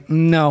they're like,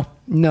 no,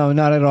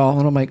 not at all.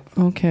 And I'm like,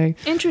 okay.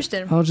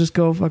 Interesting. I'll just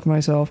go fuck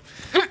myself.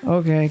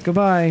 Okay,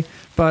 goodbye.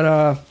 But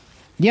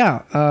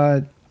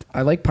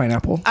I like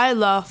pineapple. I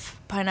love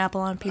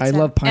pineapple on pizza. I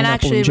love pineapple and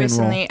actually, in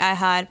general. recently I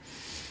had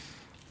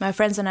my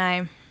friends and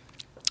I,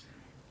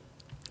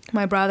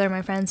 my brother,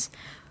 my friends,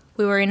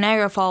 we were in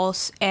Niagara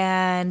Falls,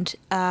 and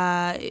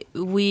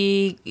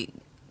we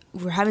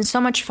were having so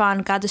much fun,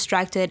 got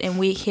distracted, and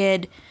we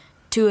hit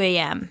 2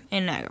 a.m.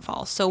 in Niagara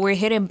Falls. So we're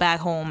heading back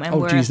home.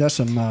 And geez, that's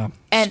some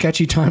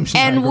sketchy times in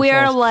and Niagara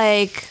we're Falls.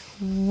 like,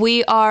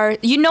 we are,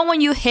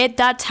 when you hit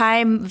that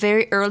time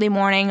very early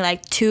morning,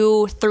 like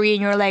 2, 3,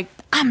 and you're like,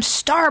 I'm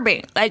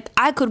starving. Like,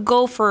 I could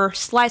go for a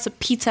slice of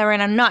pizza right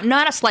now.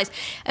 Not a slice,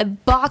 a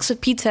box of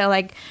pizza.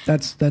 Like,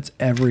 that's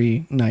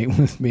every night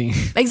with me.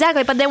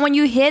 Exactly. But then when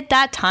you hit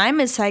that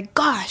time, it's like,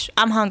 gosh,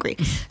 I'm hungry.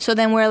 So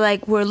then we're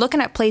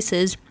looking at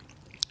places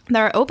that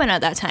are open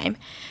at that time,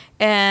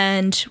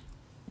 and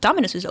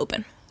Domino's is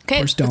open. Okay,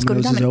 of course,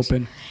 Domino's is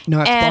open.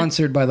 Not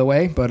sponsored, by the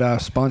way, but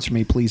sponsor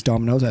me, please,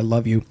 Domino's. I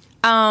love you.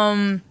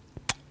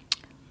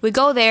 We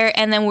go there,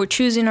 and then we're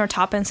choosing our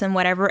toppings and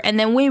whatever, and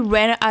then we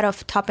ran out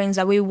of toppings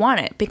that we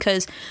wanted,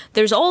 because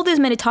there's all these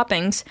many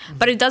toppings,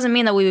 but it doesn't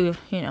mean that we,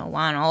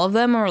 want all of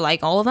them or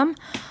like all of them.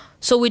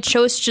 So we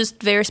chose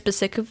just very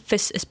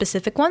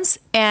specific ones,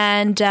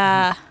 and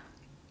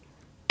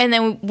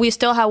then we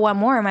still have one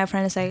more, and my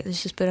friend is like,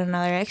 let's just put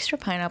another extra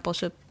pineapple,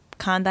 so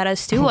count that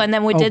as 2, and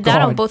then we did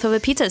that on both of the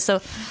pizzas,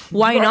 so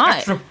why not?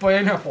 Extra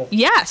pineapple.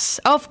 Yes,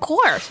 of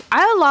course.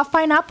 I love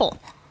pineapple.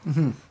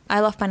 Mm-hmm. I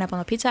love pineapple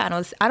on pizza.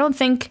 I don't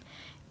think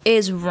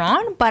is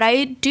wrong, but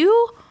I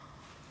do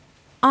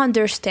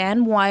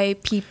understand why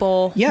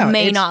people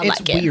may not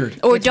like it. Weird.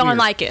 Or it's don't weird.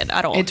 like it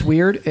at all. It's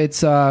weird.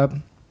 It's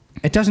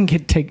it doesn't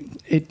get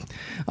it.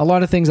 A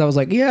lot of things I was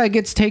like, yeah, it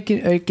gets taken.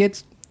 It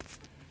gets.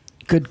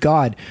 Good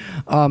God,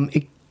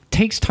 it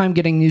takes time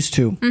getting used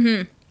to.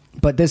 Mm-hmm.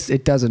 But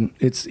it doesn't.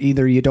 It's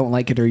either you don't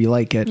like it or you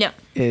like it. Yeah.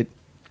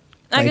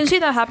 I can see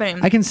that happening.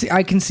 I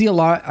can see a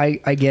lot.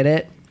 I get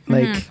it.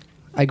 Like,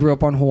 I grew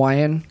up on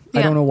Hawaiian. Yeah.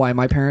 I don't know why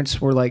my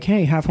parents were like,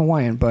 hey, have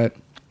Hawaiian, but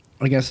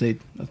I guess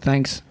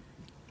thanks.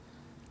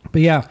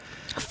 But yeah.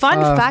 Fun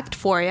fact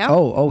for you.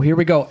 Oh, here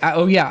we go.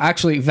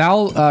 Actually,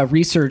 Val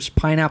researched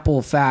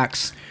pineapple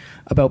facts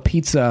about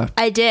pizza.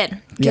 I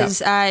did,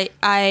 because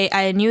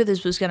I knew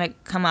this was going to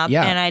come up,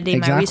 and I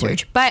did my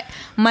research. But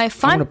my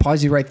fun... I'm going to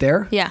pause you right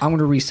there. Yeah. I'm going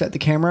to reset the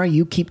camera.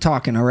 You keep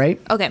talking, all right?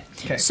 Okay.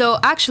 So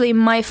actually,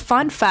 my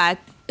fun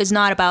fact is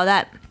not about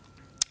that.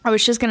 I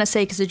was just going to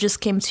say, because it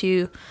just came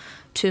to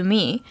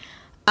me,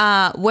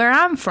 where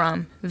I'm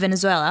from,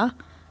 Venezuela,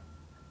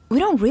 we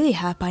don't really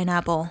have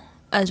pineapple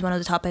as one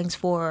of the toppings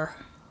for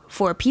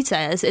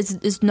pizza.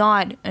 It's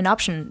not an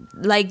option.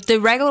 Like, the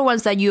regular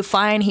ones that you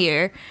find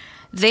here,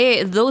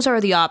 those are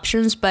the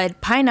options, but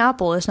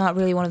pineapple is not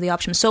really one of the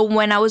options. So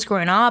when I was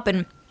growing up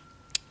and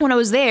when I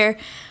was there,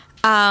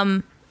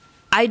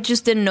 I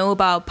just didn't know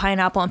about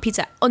pineapple on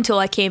pizza until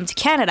I came to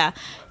Canada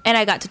and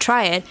I got to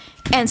try it.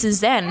 And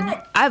since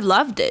then, I've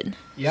loved it.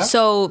 Yeah.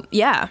 So,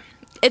 yeah,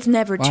 it's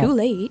never too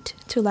late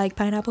to like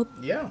pineapple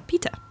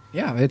pizza.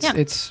 Yeah,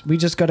 it's we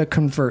just got to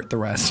convert the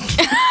rest.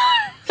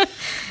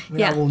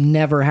 That will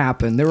never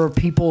happen. There were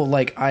people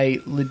like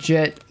I'm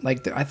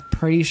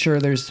pretty sure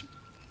there's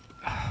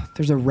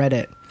a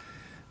Reddit.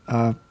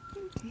 Damn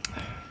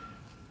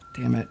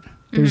it.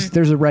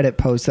 There's a Reddit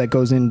post that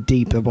goes in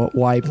deep about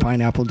why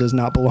pineapple does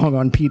not belong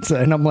on pizza,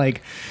 and I'm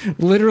like,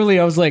 literally,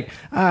 I was like,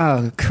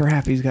 oh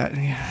crap, he's got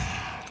a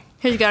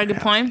good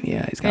point.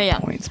 Yeah, he's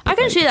got points. I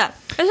can see that.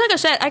 It's like I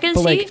said, I can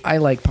see. Like, I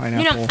like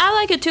pineapple. I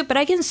like it too, but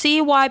I can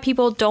see why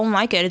people don't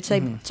like it. It's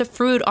like it's a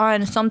fruit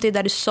on something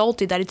that is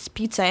salty, that it's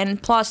pizza,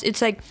 and plus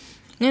it's like,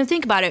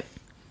 think about it,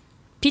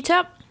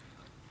 pizza.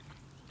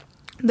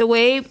 The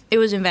way it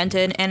was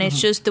invented, and it's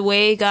just the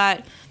way it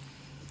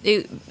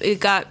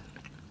got,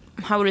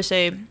 how would I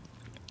say,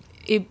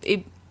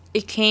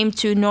 it came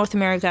to North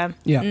America,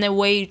 and the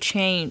way it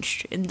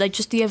changed, and like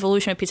just the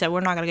evolution of pizza.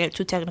 We're not gonna get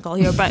too technical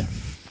here, but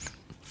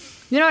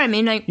you know what I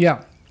mean? Like,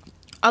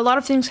 a lot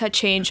of things had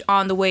changed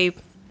on the way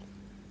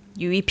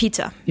you eat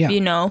pizza.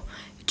 Yeah.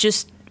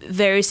 Just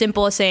very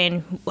simple as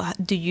saying,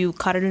 do you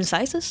cut it in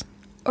slices,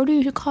 or do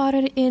you cut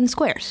it in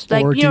squares?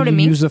 Like, or you know what I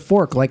mean? Use a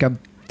fork like a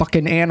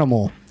fucking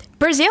animal.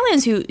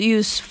 Brazilians who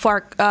use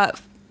farks?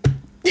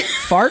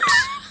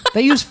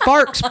 They use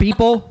farks,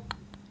 people.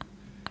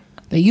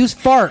 They use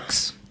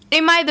farks.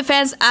 In my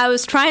defense, I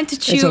was trying to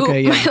chew. It's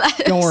okay, yeah.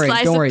 Don't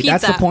worry.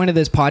 That's the point of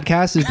this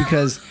podcast, is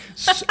because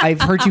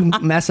I've heard you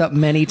mess up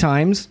many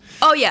times.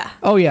 Oh yeah.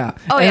 And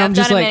I'm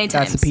just like,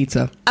 that's the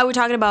pizza. Are we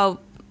talking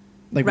about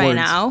like right words.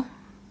 now?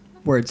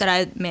 Words that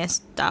I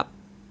messed up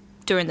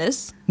during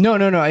this? No.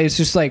 It's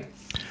just like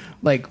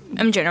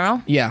in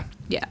general. Yeah.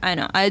 Yeah, I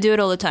know. I do it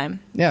all the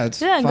time. Yeah, it's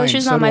fine. English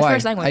is not my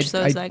first language,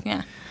 so it's like,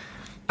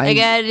 I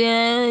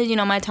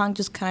get, my tongue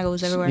just kind of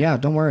goes everywhere. Yeah,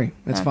 don't worry.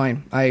 It's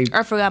fine. I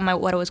forgot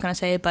what I was going to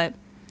say, but...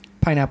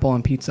 Pineapple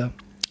on pizza.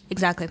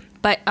 Exactly.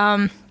 But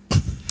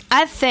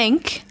I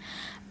think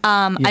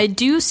I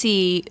do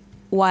see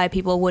why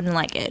people wouldn't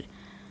like it.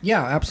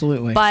 Yeah,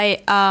 absolutely.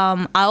 But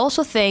I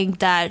also think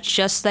that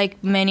just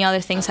like many other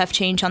things have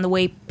changed on the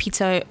way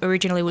pizza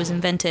originally was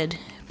invented,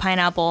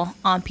 pineapple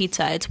on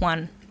pizza, it's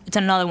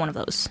another one of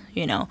those,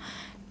 you know.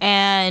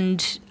 And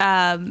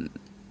then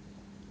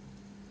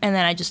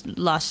I just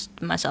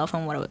lost myself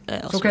on what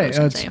else. Okay, I was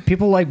gonna say.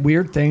 People like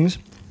weird things.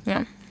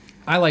 Yeah.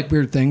 I like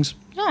weird things.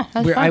 Yeah,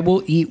 that's fine. I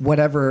will eat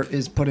whatever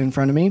is put in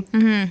front of me.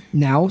 Mm-hmm.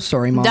 Now,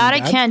 sorry, Mom. That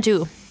and I Dad. can't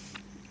do.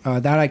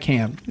 That I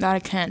can. That I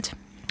can't.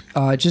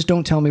 Just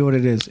don't tell me what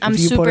it is. I'm if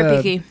you super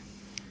put picky.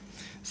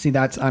 See,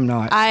 I'm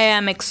not. I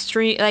am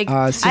extreme. Like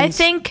I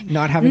think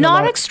not having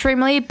not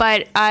extremely,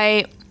 but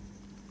I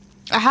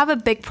have a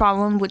big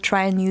problem with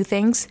trying new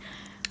things.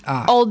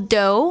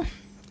 Although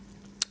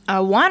I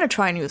want to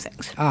try new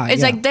things.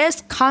 It's like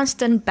this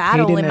constant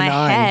battle Hayden in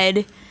my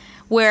head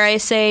where I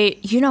say,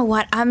 you know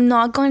what, I'm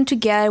not going to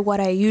get what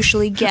I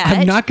usually get.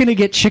 I'm not going to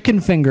get chicken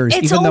fingers.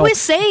 It's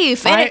always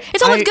safe. And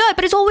it's always good,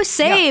 but it's always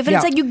safe. And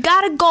it's like you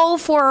got to go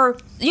for,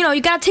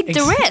 you got to take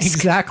the risk.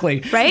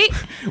 Exactly. Right?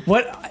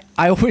 What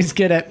I always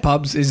get at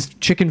pubs is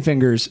chicken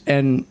fingers.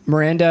 And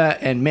Miranda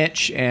and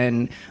Mitch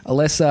and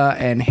Alyssa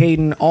and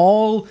Hayden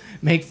all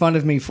make fun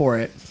of me for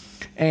it.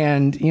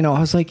 And, I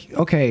was like,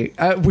 okay.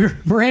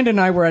 Miranda and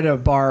I were at a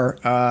bar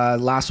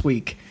last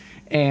week.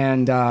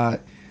 And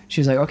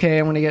she's like, okay,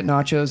 I'm going to get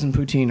nachos and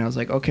poutine. I was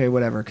like, okay,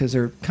 whatever, because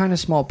they're kind of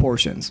small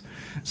portions.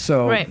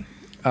 So right.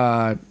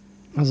 I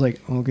was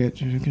like, I'll get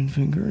chicken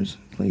fingers,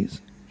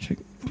 please.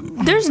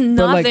 There's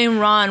nothing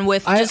wrong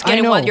with just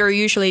getting what you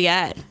usually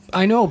get.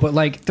 I know, but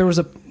like there was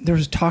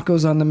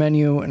tacos on the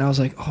menu, and I was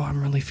like, oh,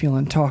 I'm really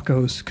feeling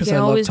tacos because I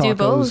love tacos. Do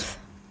both.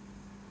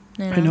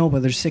 I know,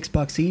 but they're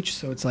 $6 each,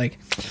 so it's like.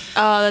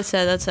 Oh, that's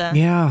a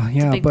yeah,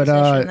 a big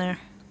decision there.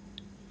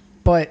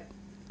 But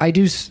I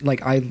do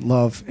I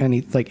love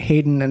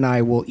Hayden and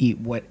I will eat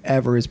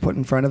whatever is put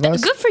in front of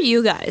us. Good for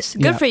you guys.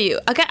 Good for you.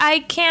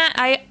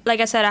 Okay, like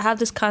I said, I have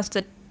this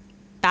constant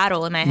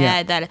battle in my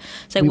head that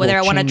it's like whether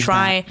I want to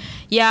try.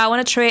 Yeah, I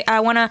want to try. I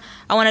want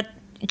to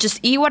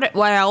just eat what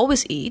I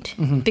always eat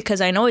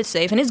because I know it's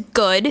safe and it's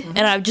good, and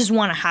I just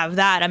want to have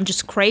that. I'm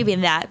just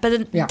craving that.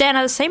 But then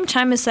at the same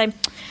time, it's like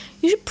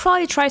you should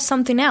probably try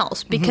something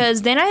else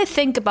because then I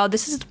think about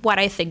this is what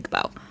I think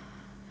about.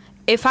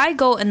 If I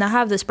go and I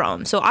have this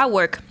problem, so I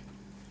work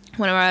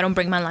whenever I don't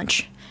bring my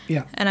lunch.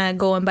 Yeah. And I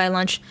go and buy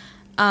lunch.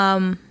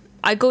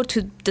 I go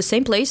to the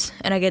same place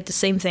and I get the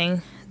same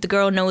thing. The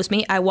girl knows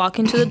me. I walk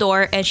into the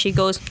door and she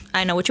goes,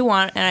 I know what you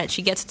want. And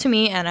she gets it to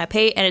me and I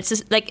pay. And it's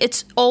just,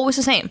 it's always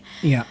the same.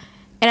 Yeah.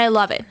 And I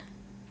love it.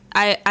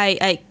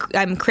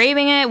 I'm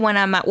craving it when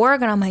I'm at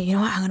work and I'm like, you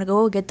know what? I'm going to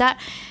go get that.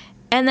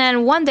 And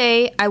then one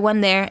day I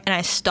went there and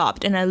I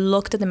stopped and I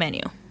looked at the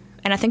menu.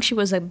 And I think she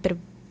was a bit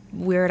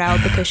weird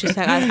out because she's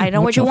like, I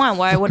know what you want.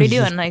 What are you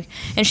doing? Like,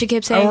 and she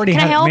kept saying, "Can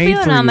I help you?"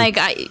 And I'm like,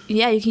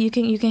 "Yeah, you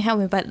can help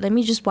me, but let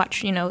me just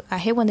watch." I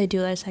hate when they do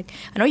that. It's like,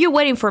 I know you're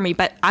waiting for me,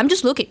 but I'm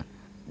just looking.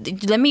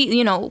 Let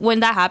me, when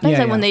that happens,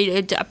 when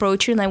they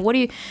approach you, like, what do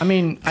you? I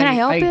mean, can I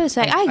help you? It's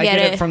like I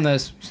get it from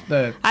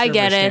the I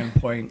get it,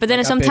 standpoint, but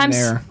then sometimes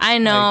I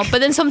know,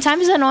 but then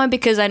sometimes it's annoying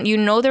because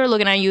they're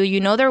looking at you,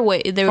 they're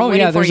waiting for you. Oh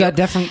yeah, there's that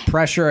different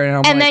pressure,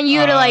 and then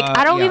you're like,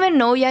 I don't even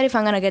know yet if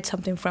I'm gonna get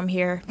something from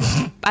here.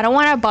 I don't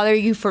want to bother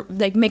you for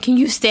making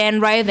you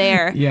stand right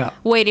there,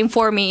 waiting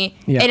for me,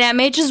 and I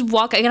may just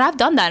walk. And I've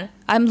done that.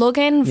 I'm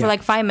looking for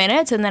 5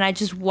 minutes, and then I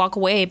just walk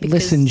away. Because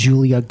listen,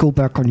 Julia, go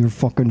back on your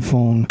fucking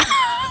phone.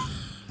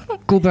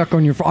 Go back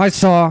on your phone. I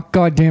saw.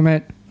 God damn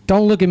it!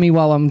 Don't look at me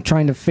while I'm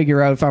trying to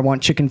figure out if I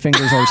want chicken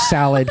fingers or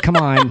salad. Come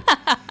on.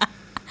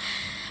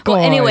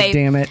 Anyway,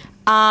 damn it.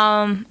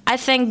 I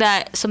think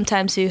that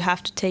sometimes you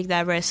have to take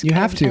that risk. You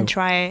have to and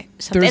try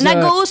something. And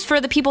that goes for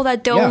the people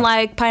that don't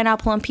like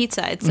pineapple on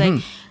pizza. It's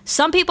like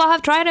some people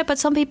have tried it, but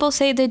some people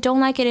say they don't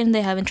like it and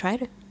they haven't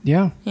tried it.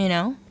 Yeah.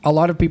 A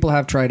lot of people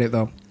have tried it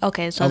though.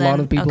 Okay, so a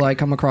lot of people I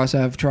come across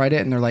have tried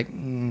it and they're like,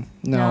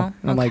 no.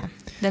 And I'm like,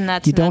 then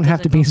that's you don't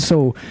have to be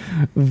so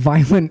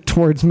violent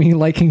towards me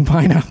liking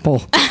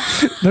pineapple.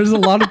 There's a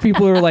lot of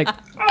people who are like,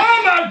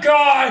 oh my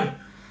God.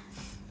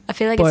 I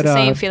feel like it's the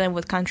same feeling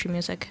with country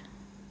music.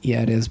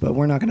 Yeah, it is, but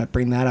we're not going to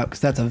bring that up because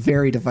that's a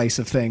very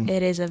divisive thing.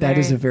 It is a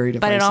very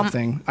divisive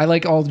thing. I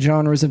like all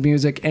genres of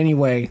music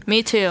anyway.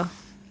 Me too,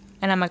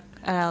 and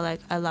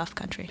I love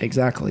country.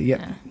 Exactly.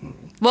 Yeah.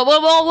 Well, we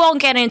won't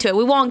get into it.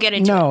 We won't get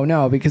into it.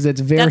 No, because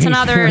it's very. That's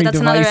another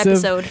divisive.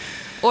 episode,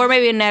 or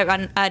maybe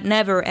a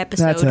never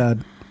episode.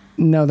 That's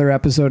another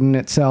episode in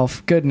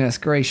itself. Goodness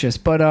gracious!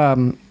 But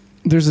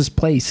there's this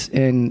place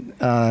in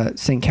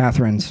St.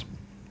 Catharines,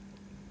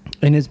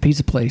 and it's a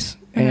pizza place,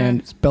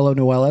 and it's Bello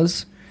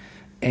Noella's.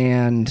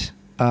 And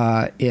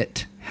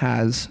it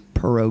has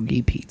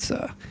pierogi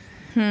pizza.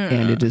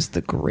 And it is the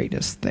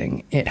greatest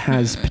thing. It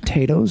has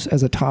potatoes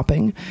as a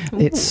topping. Ooh.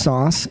 Its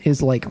sauce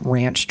is like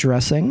ranch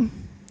dressing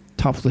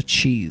topped with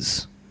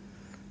cheese.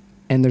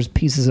 And there's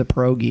pieces of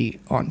pierogi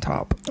on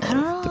top of the pizza. I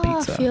don't know how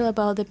I feel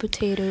about the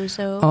potatoes,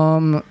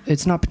 though.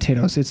 It's not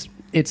potatoes.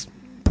 It's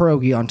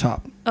pierogi on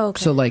top.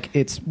 Okay. So,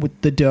 it's with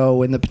the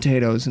dough and the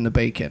potatoes and the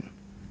bacon.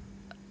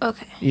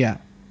 Okay. Yeah.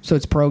 So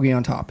it's pierogi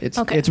on top. It's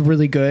Okay. it's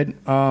really good.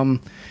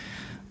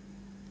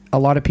 A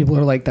lot of people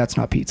are like, that's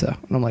not pizza.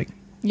 And I'm like,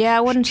 Yeah,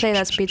 I wouldn't say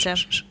that's pizza.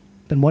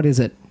 then what is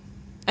it?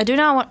 I do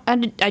not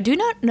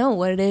know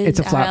what it is. It's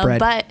a flatbread.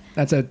 But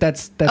That's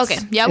okay.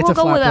 Yeah, it's we'll a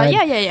go with that.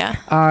 flatbread.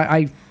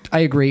 Yeah. I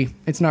agree.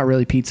 It's not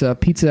really pizza.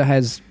 Pizza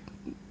has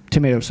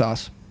tomato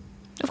sauce.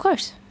 Of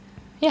course.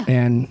 Yeah.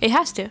 And It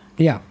has to.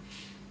 yeah.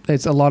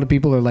 It's a lot of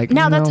people are like,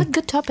 Now, no. that's a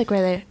good topic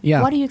right there.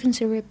 Yeah. What do you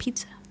consider a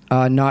pizza?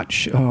 I'm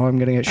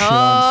gonna get shit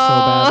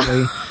on so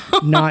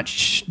badly. Not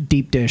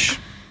deep dish.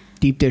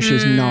 Deep dish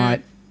is not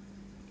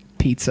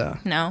pizza.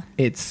 No.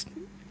 It's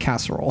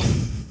casserole.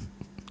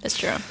 That's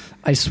true.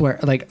 I swear,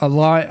 like a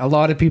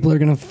lot of people are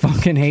gonna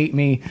fucking hate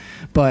me,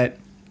 but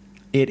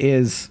it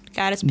is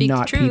Gotta speak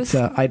not the truth.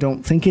 pizza. I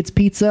don't think it's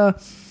pizza.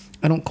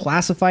 I don't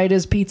classify it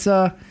as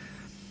pizza.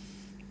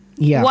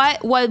 Yeah.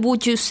 What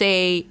would you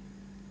say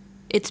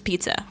it's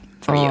pizza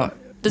for you?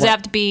 Does it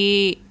have to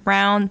be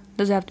round?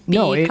 Does it have to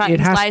be cut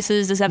in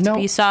slices? Does it have to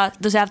be sauce?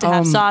 Does it have to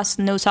have sauce?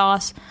 No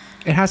sauce?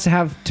 It has to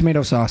have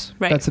tomato sauce.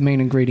 Right. That's the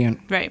main ingredient.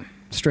 Right.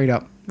 Straight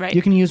up. Right.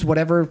 You can use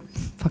whatever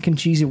fucking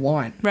cheese you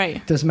want.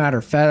 Right. Doesn't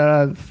matter.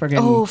 Feta, fucking.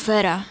 Oh,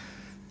 feta.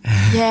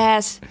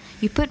 Yes.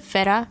 You put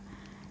feta,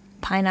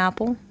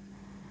 pineapple,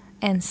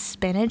 and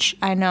spinach.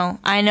 I know.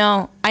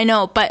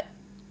 But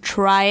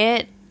try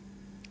it.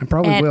 I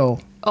probably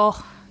will.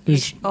 Oh. My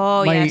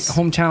Yes.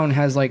 hometown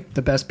has like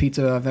the best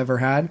pizza I've ever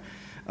had.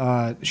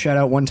 Shout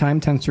out one time,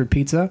 10th Street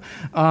Pizza.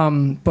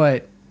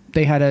 But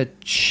they had a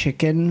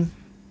chicken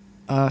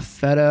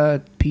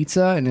feta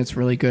pizza, and it's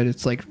really good.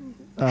 It's like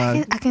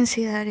I can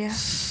see that. Yeah.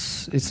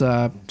 it's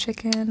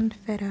Chicken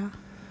feta.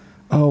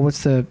 oh,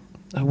 what's the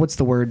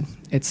word?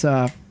 It's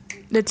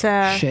It's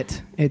a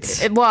shit.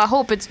 It's well, I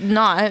hope it's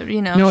not.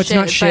 You know. no, it's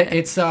not but shit.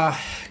 It's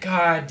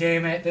god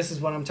damn it. This is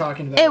what I'm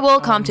talking about. It will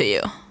come to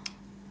you.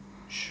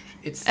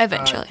 It's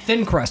eventually.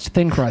 Thin crust.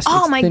 Oh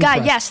It's my thin god,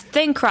 crust. yes,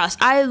 thin crust.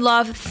 I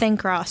love thin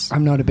crust.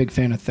 I'm not a big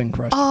fan of thin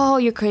crust. Oh,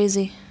 you're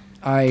crazy.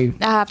 I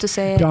have to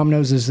say it.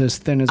 Domino's is as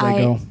thin as I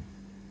go.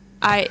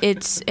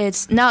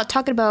 It's now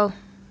talking about,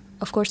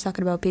 of course,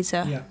 talking about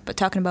pizza. Yeah. But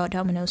talking about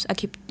Domino's, I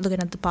keep looking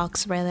at the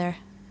box right there.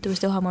 Do we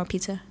still have more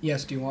pizza?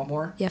 Yes. Do you want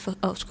more? Yeah.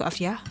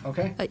 Yeah.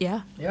 Okay.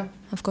 Yeah. Yeah.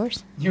 Of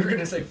course. You were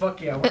gonna say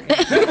fuck yeah.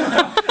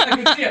 I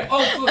can see it.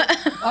 Oh,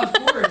 of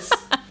course.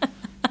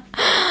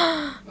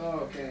 Oh,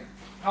 okay.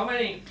 How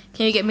many?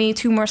 Can you get me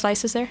 2 more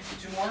slices there?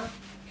 2 more?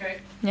 Okay.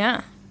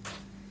 Yeah.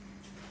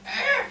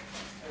 There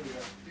we go.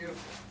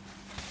 Beautiful.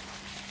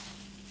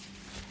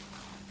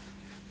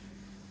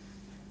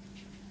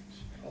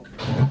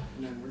 Okay. And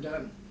then we're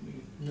done.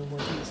 No more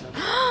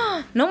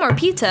pizza. No more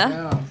pizza?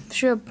 Yeah.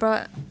 Should have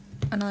brought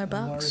another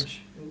box.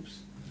 Large. Oops.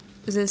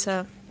 Is this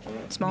a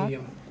small?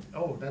 Medium.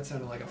 Oh, that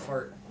sounded like a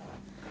fart.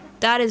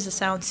 That is the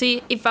sound.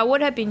 See, if I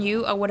would have been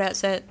you, I would have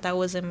said that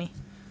wasn't me.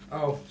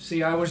 Oh,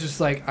 see, I was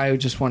just like, I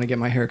just want to get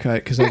my hair cut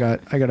because I got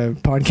a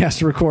podcast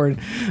to record.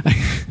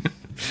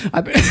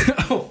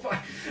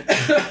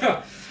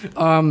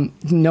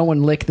 No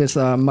one lick this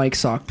mic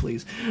sock,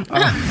 please.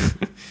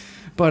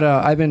 But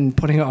I've been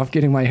putting off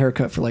getting my hair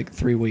cut for like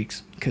 3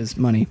 weeks because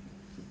money.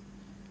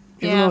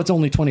 Even though it's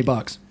only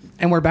 $20,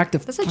 and we're back to.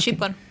 That's a cheap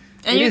one.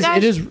 And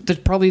it is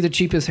probably the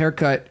cheapest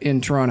haircut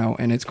in Toronto,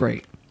 and it's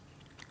great.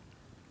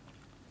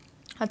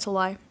 That's a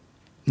lie.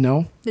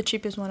 No. The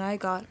cheapest one I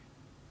got.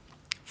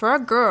 For a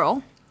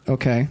girl,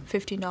 Okay.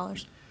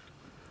 $15.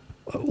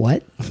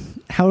 What?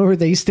 How are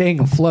they staying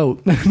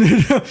afloat?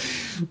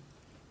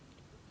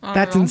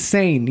 That's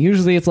insane.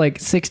 Usually it's like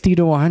 $60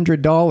 to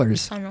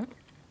 $100 I know.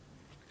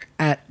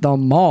 at the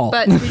mall.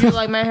 But did you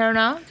like my hair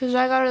now? Because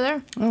I got her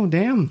there. Oh,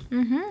 damn.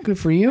 Mm-hmm. Good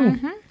for you.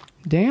 Mm-hmm.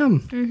 Damn.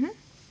 Mm-hmm.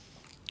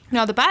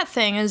 Now, the bad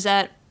thing is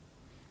that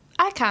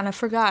I kind of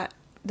forgot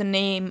the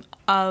name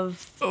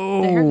of the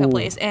haircut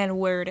place and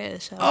where it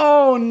is. So.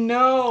 Oh,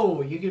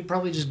 no. You could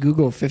probably just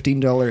Google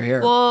 $15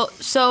 hair. Well,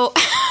 so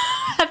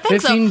I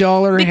think $15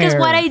 so. Because hair.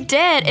 what I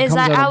did is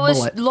that Comes out I a was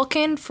bullet.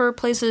 looking for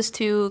places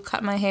to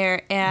cut my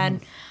hair,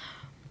 and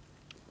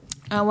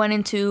I went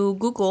into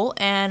Google,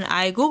 and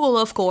I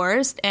Googled, of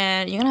course,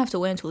 and you're going to have to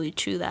wait until you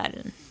chew that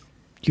in.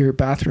 Your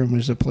bathroom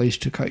is a place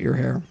to cut your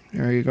hair.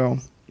 There you go.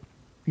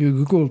 You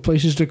Google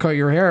places to cut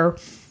your hair.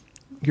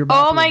 Your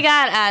bathroom. Oh, my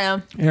God,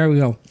 Adam. There we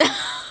go.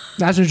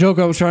 That's a joke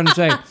I was trying to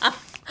say.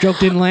 Joke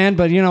didn't land,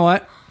 but you know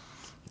what?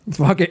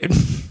 Fuck it.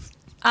 It's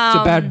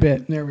a bad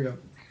bit. There we go.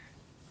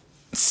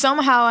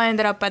 Somehow I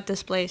ended up at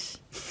this place.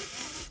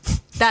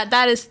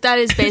 That is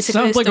basically It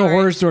sounds the like a story.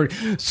 horror story.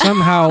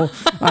 Somehow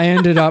I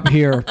ended up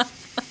here.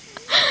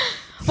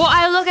 Well,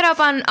 I look it up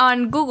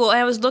on Google, and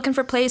I was looking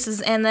for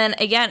places, and then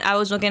again, I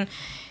was looking,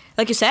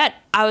 like you said,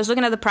 I was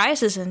looking at the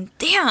prices, and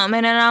damn,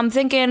 and then I'm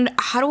thinking,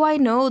 how do I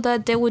know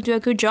that they would do a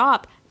good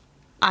job?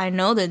 I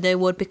know that they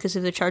would because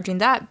if they're charging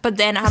that, but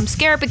then I'm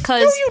scared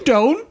because... No, you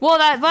don't. Well,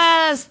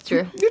 that's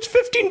true. It's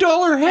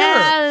 $15 hair.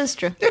 That is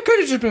true. It could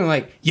have just been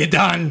like, you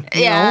done.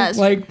 You Yeah, know? that's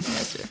Like,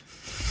 That's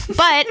true.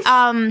 But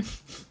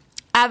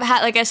I've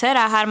had, like I said,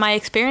 I had my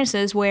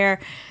experiences where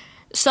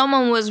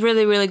someone was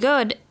really, really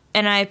good,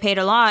 and I paid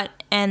a lot,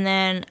 and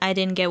then I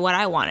didn't get what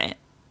I wanted.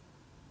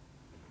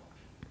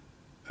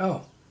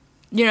 Oh.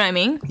 You know what I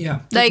mean?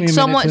 Yeah. Like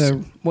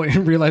someone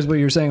realized what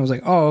you were saying. I was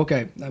like, oh,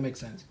 okay, that makes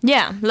sense.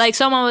 Yeah, like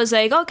someone was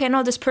like, okay,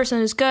 no, this person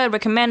is good,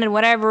 recommended,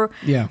 whatever.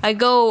 Yeah. I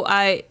go,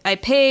 I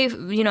pay.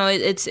 You know,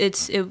 it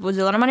was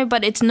a lot of money,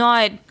 but it's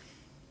not.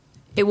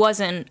 It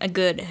wasn't a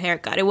good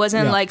haircut. It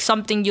wasn't like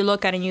something you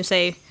look at and you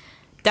say,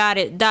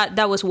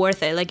 that was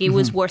worth it. Like it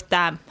was worth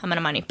that amount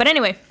of money. But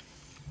anyway,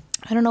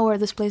 I don't know where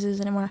this place is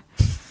anymore.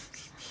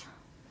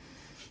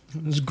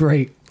 It was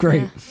great.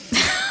 Yeah.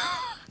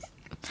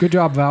 Good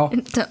job, Val.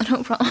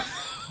 No problem.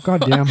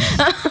 God damn.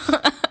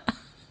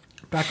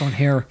 Back on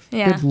hair.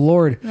 Yeah. Good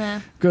Lord.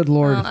 Yeah. Good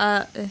Lord.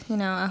 Well,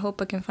 I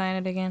hope I can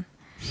find it again.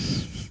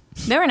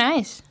 They were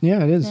nice.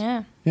 Yeah, it is.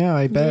 Yeah. Yeah,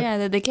 I bet.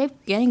 Yeah, they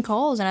kept getting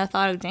calls, and I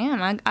thought,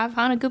 damn, I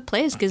found a good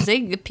place because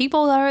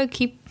people are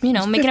keep making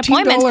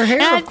appointments. $15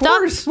 hair, and of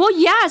course. Well,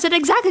 yeah, I said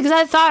exactly because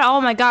I thought, oh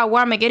my god,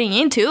 what am I getting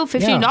into?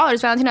 $15.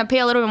 Valentine, I pay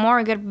a little bit more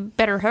and get a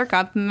better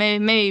haircut.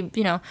 Maybe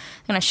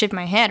gonna shave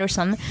my head or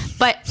something.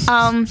 But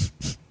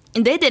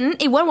they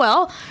didn't. It went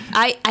well.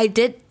 I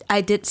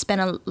did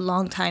spend a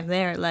long time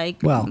there,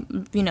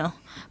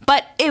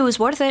 but it was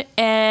worth it,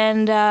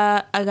 and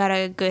I got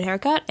a good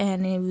haircut,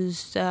 and it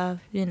was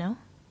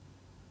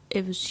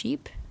it was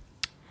cheap.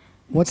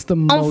 What's the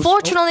most?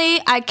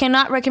 Unfortunately, I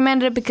cannot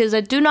recommend it because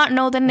I do not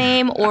know the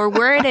name or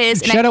where it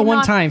is. Shout out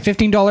one time,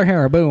 $15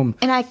 hair, boom.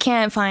 And I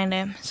can't find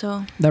it,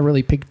 so. That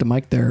really peaked the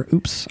mic there.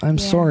 Oops, I'm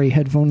sorry,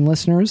 headphone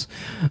listeners.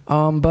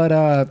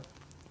 But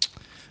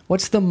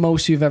what's the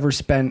most you've ever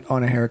spent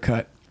on a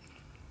haircut?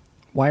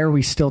 Why are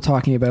we still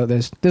talking about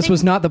this? This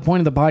was not the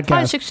point of the podcast.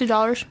 Probably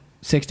 $60.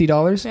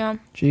 $60? Yeah.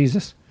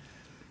 Jesus.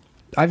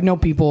 I've known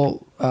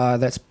people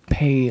that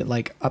pay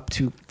like up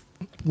to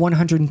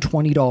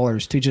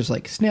 $120 to just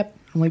like snip.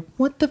 I'm like,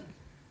 what?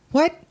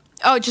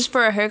 Oh, just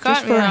for a haircut?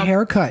 Just for a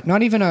haircut.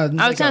 Not even a...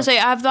 I was going to say,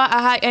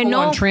 I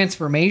know...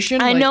 transformation?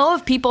 I know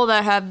of people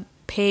that have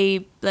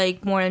paid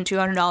like more than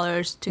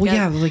 $200 to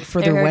get like for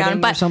their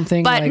wedding or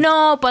something. But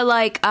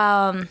like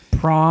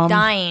prom.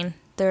 dyeing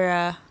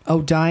their...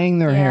 dyeing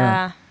their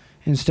hair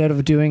instead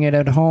of doing it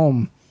at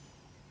home.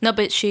 No,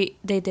 but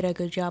they did a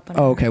good job on it.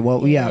 Oh, okay.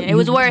 Well, yeah. It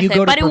was worth it.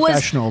 Go to but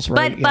professionals, it was,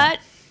 right? But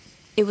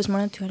it was more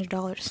than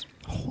 $200.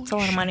 It's a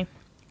lot of money.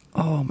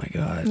 Oh my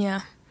god.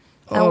 Yeah.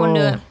 I wouldn't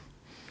do it.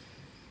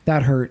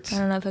 That hurts. I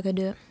don't know if I could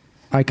do it.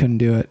 I couldn't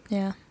do it.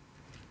 Yeah.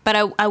 But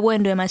I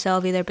wouldn't do it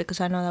myself either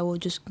because I know that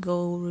would just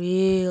go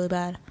really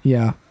bad.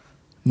 Yeah.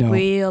 No.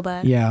 Real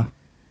bad. Yeah.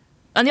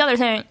 On the other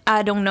hand,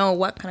 I don't know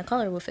what kind of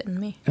color would fit in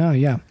me. Oh,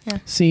 yeah.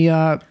 See,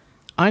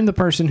 I'm the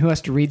person who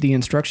has to read the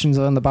instructions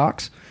on the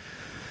box.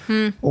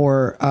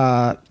 Or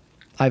I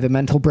have a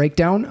mental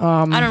breakdown.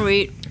 I don't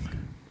read.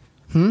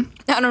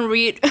 I don't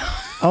read.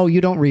 Oh,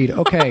 you don't read.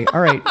 Okay. All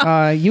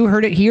right. You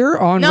heard it here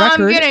on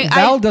record. I'm kidding.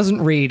 Val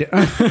doesn't read.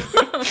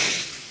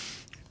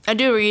 I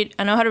do read.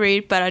 I know how to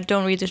read, but I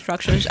don't read the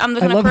instructions. I'm the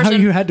kind of person... I love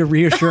how you had to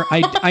reassure.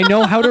 I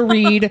know how to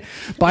read.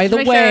 By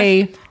the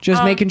way,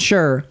 just making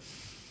sure.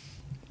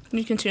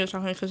 You continue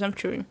talking because I'm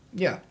chewing.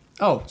 Yeah.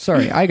 Oh,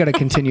 sorry. I got to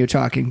continue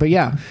talking. But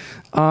yeah.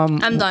 I'm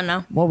done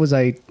now. What was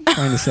I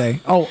trying to say?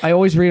 Oh, I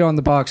always read on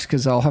the box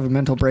because I'll have a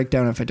mental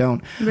breakdown if I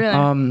don't.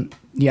 Really?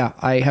 Yeah,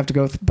 I have to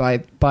go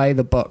by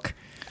the book.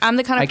 I'm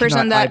the kind of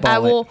person that I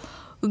will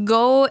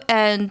go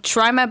and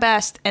try my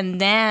best, and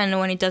then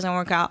when it doesn't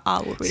work out,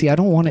 I'll read. See, I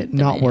don't want it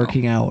not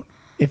working out.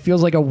 It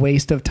feels like a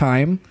waste of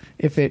time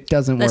if it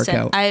doesn't work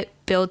out. I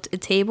built a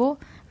table.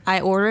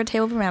 I ordered a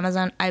table from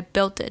Amazon. I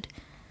built it.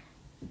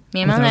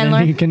 Me and my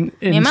landlord,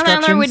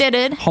 we did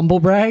it. Humble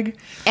brag.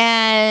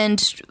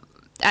 And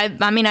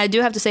I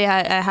do have to say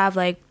I have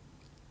like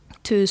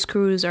 2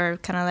 screws are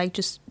kind of like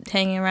just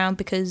hanging around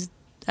because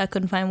I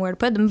couldn't find where to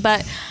put them.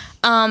 But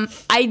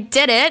I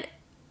did it.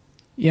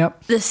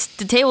 Yep.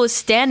 The table is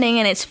standing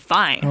and it's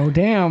fine. Oh,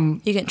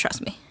 damn. You can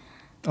trust me.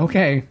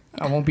 Okay.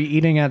 I won't be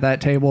eating at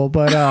that table,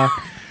 but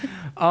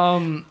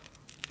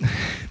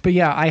but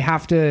yeah, I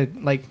have to,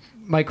 like,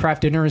 my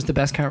craft dinner is the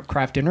best kind of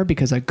craft dinner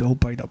because I go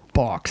by the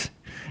box.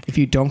 If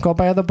you don't go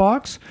by the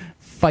box,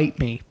 fight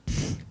me.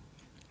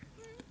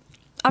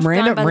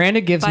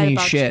 Miranda gives me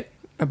shit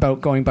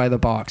about going by the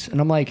box.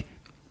 And I'm like,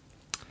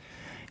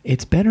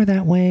 it's better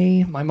that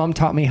way. My mom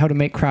taught me how to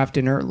make craft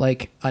dinner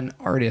like an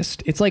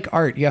artist. It's like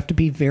art. You have to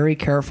be very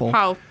careful.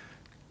 How?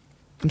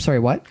 I'm sorry,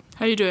 what?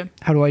 How do you do it?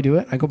 How do I do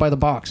it? I go by the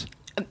box.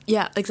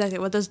 Yeah, exactly.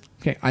 What does...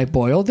 Okay, I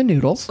boil the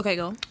noodles. Okay,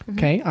 go. Mm-hmm.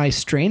 Okay, I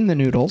strain the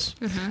noodles.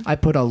 Mm-hmm. I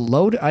put a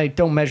load... I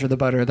don't measure the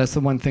butter. That's the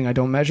one thing I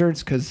don't measure.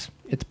 It's because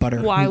it's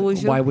butter. Why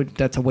would you?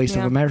 That's a waste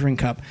of a measuring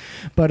cup.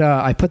 But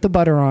I put the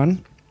butter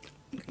on,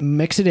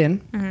 mix it in.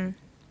 Mm-hmm.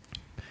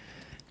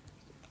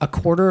 A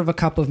quarter of a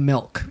cup of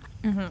milk.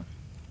 Mm-hmm.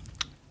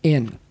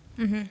 In.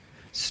 Mm-hmm.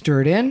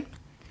 Stir it in.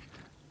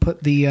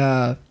 Put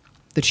the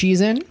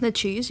cheese in. The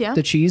cheese, yeah.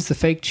 The cheese, the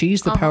fake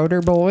cheese, the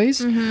powder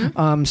boys.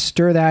 Mm-hmm.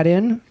 Stir that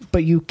in,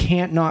 but you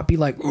can't not be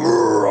like,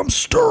 I'm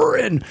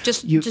stirring.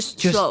 Just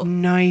slow.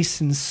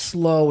 Nice and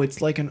slow.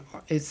 It's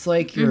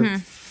like you're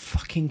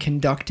fucking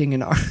conducting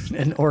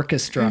an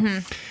orchestra.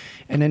 Mm-hmm.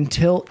 And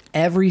until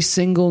every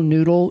single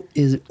noodle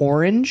is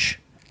orange,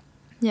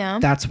 Yeah.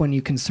 that's when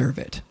you can serve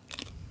it.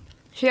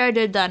 See, I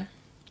did that.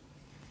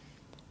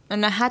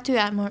 And I had to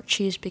add more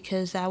cheese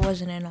because that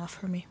wasn't enough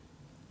for me.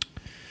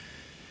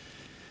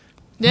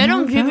 They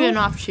don't give you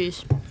enough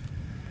cheese.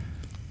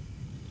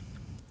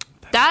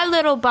 That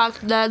little box,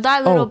 that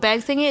little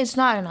bag thingy, it's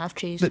not enough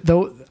cheese.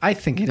 Though I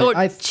think it Or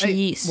is.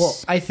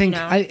 cheese, I think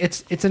you know?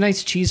 it's a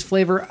nice cheese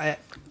flavor.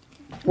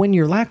 When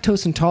you're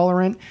lactose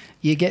intolerant,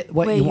 you get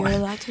what Wait, you you're want.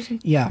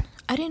 lactose? Yeah.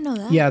 I didn't know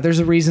that. Yeah, there's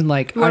a reason.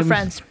 Like We're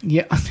friends.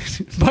 Yeah.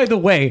 By the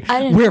way, I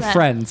didn't know we're that.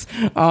 friends.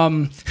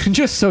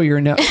 Just so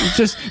you're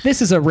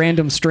this is a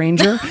random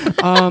stranger.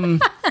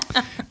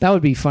 That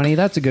would be funny.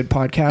 That's a good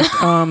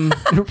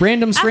podcast.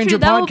 Random stranger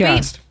that would be-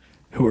 podcast.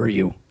 Who are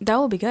you? That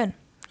would be good.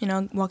 You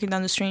know, walking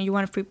down the street, you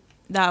want to free.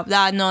 No,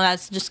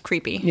 that's just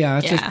creepy. Yeah,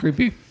 it's just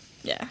creepy.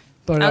 Yeah.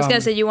 But I was gonna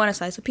say you want a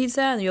slice of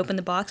pizza, and you open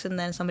the box, and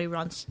then somebody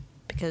runs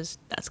because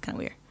that's kind of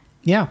weird.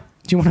 Yeah.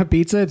 Do you want a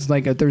pizza? It's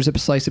like there's a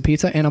slice of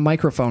pizza and a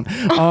microphone.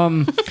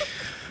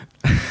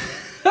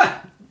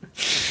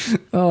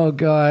 Oh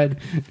God.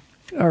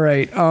 All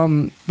right.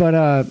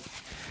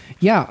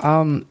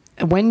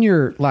 When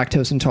you're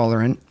lactose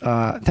intolerant,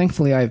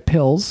 thankfully I have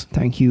pills.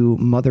 Thank you,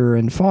 mother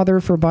and father,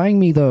 for buying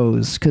me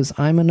those because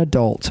I'm an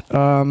adult.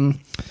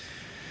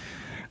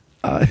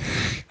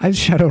 I've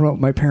shadowed out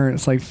my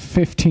parents like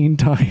 15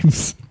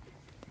 times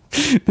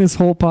this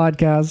whole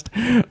podcast.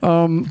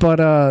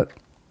 But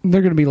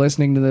they're going to be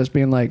listening to this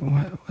being like,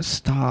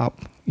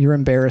 stop. You're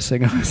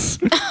embarrassing us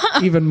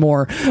even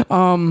more.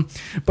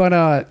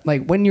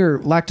 Like when you're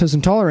lactose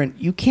intolerant,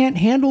 you can't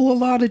handle a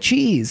lot of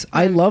cheese.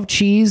 I love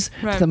cheese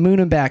to the moon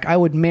and back. I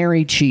would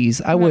marry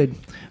cheese. I would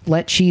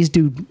let cheese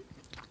do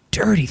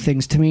dirty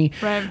things to me.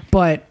 Right.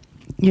 But,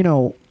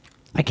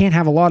 I can't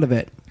have a lot of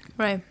it.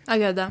 Right. I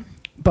get that.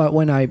 But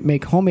when I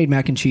make homemade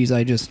mac and cheese,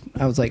 I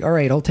was like, all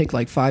right, I'll take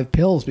like 5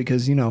 pills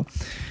because, You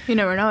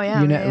never know,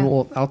 yeah.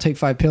 well, I'll take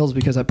 5 pills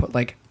because I put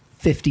like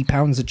 50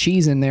 pounds of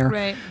cheese in there.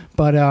 Right.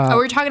 But are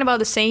we talking about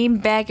the same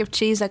bag of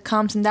cheese that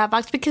comes in that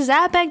box? Because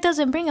that bag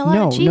doesn't bring a lot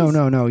of cheese.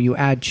 No. You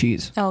add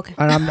cheese. Oh, okay.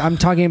 And I'm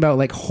talking about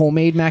like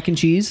homemade mac and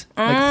cheese.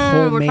 Like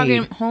homemade. We're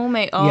talking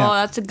homemade. Oh, Yeah.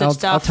 that's a good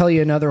stuff. I'll tell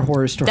you another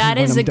horror story. That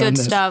when is I'm the done good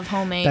this. stuff,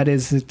 homemade. That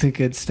is the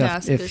good stuff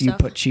that's the if good you stuff.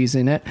 put cheese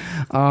in it.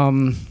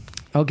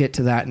 I'll get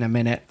to that in a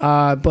minute.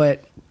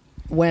 But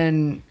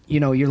when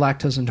you're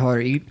lactose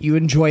intolerant, you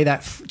enjoy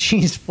that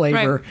cheese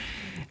flavor. Right.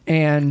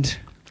 And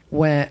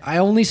when I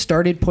only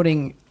started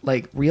putting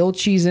like real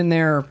cheese in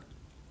there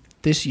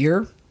this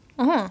year.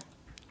 Uh-huh.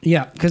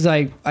 Yeah, because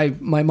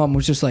my mom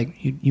was just like,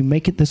 you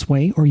make it this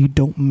way or you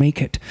don't make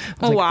it.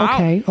 I was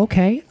like, wow.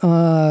 Okay.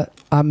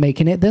 I'm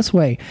making it this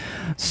way.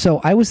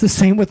 So I was the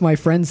same with my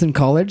friends in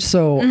college.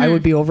 So I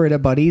would be over at a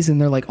buddy's and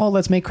they're like, oh,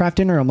 let's make craft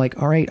dinner. I'm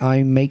like, all right,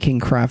 I'm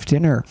making craft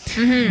dinner.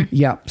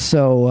 Yeah.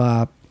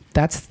 So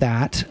that's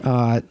that.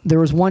 There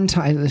was one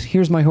time,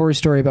 here's my horror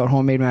story about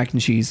homemade mac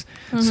and cheese.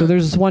 So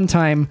there's this one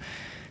time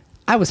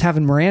I was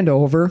having Miranda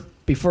over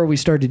before we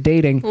started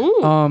dating.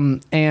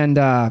 And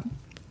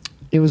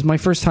it was my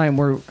first time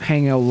we're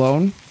hanging out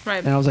alone. Right.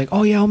 And I was like,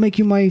 oh yeah, I'll make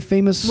you my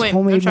famous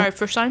homemade. I'm sorry,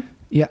 first time?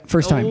 Yeah,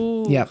 first time.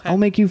 Oh, Yeah, okay. I'll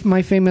make you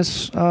my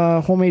famous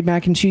homemade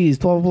mac and cheese.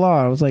 Blah blah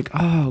blah. I was like,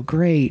 oh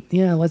great,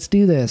 yeah, let's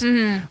do this.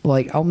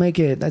 Like, I'll make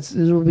it.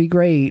 It'll be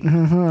great.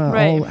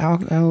 Right.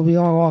 I'll be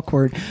all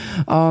awkward.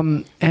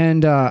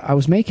 And I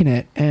was making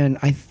it, and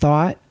I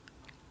thought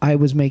I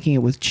was making it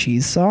with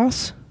cheese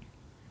sauce,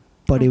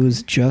 but it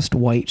was just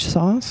white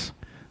sauce.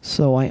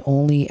 So I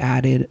only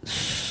added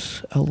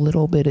a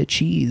little bit of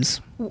cheese.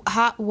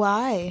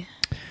 Why?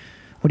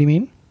 What do you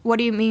mean? What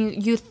do you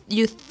mean?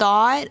 You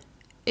thought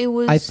it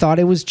was... I thought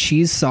it was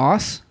cheese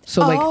sauce.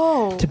 So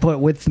like to put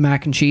with the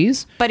mac and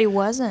cheese. But it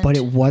wasn't. But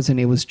it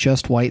wasn't. It was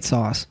just white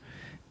sauce.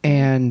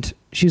 And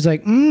she's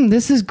like,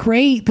 this is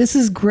great. This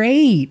is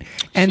great.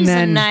 And She's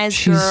then a nice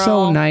she's girl.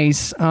 so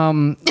nice.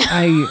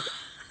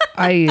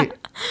 I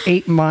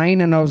ate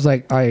mine and I was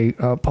like, I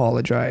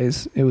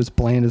apologize. It was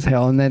bland as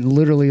hell. And then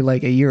literally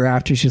like a year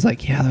after, she's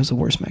like, yeah, that was the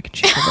worst mac and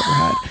cheese I've ever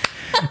had.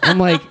 I'm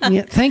like,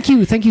 yeah, thank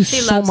you She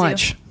so loves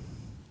much.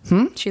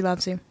 She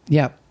loves you.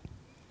 Yeah,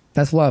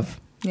 that's love.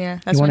 Yeah,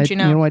 that's when you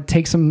know. You want to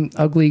take some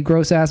ugly,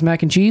 gross ass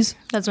mac and cheese?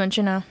 That's when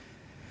you know.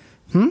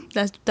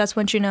 That's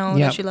when you know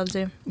Yep. that she loves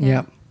you.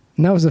 Yeah.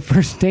 And that was the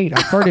first date.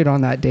 I farted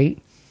on that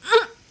date.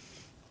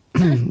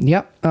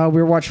 Yep. We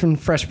were watching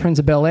Fresh Prince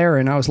of Bel-Air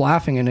and I was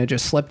laughing and it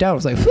just slipped out. I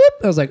was like, whoop.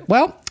 I was like,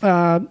 well,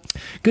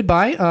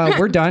 goodbye.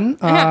 We're done.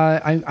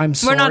 I'm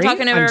sorry. We're not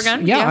talking ever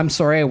again? Yeah, Yeah. I'm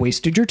sorry I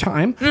wasted your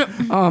time.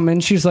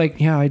 And she's like,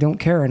 yeah, I don't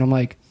care. And I'm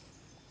like,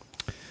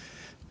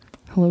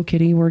 hello,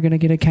 kitty. We're going to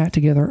get a cat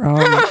together.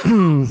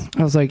 I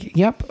was like,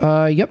 yep,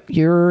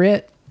 you're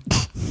it.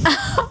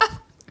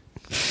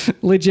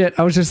 Legit.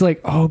 I was just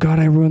like, oh God,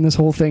 I ruined this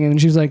whole thing.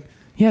 And she's like,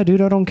 yeah, dude,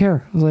 I don't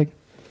care. I was like,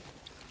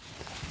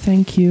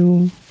 thank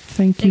you.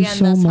 Thank you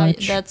so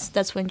much.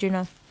 That's when you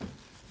know.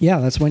 Yeah,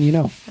 that's when you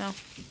know. Yeah.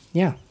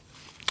 Yeah.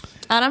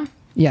 Adam,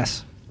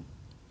 Yes.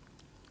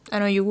 I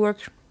know you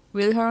worked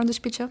really hard on this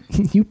pizza.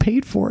 You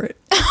paid for it.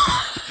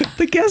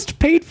 The guest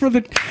paid for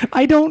the.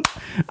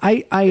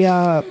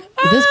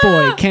 This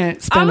boy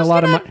can't spend a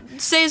lot of money.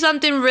 Say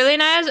something really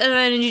nice, and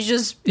then you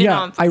just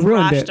I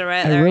ruined it.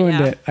 Right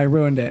I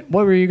ruined it.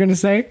 What were you gonna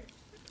say?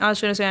 I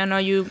was gonna say, I know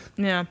you.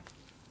 Yeah.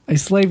 I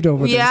slaved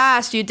over this.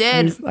 Yes, you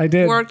did. I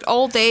did. Worked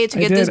all day to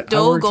get this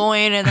dough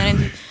going, and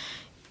then.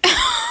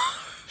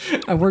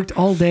 I worked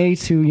all day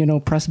to,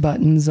 press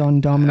buttons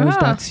on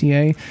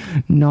Domino's.ca.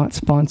 Not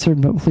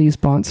sponsored, but please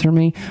sponsor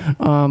me.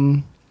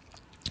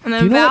 And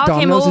then do you know Val what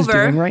Domino's came is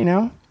over. doing right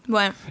now?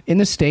 What? In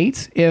the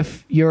States,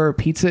 if your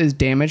pizza is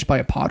damaged by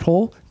a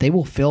pothole, they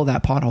will fill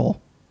that pothole.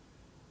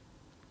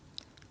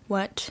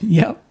 What?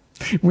 Yep.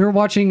 We were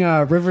watching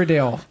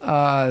Riverdale.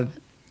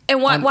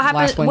 And what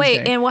happens?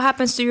 Wait, and what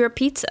happens to your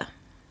pizza?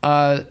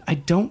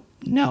 I don't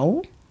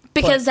know.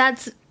 Because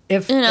that's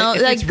if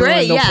like it's great,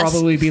 ruined, they'll yes.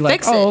 probably be like,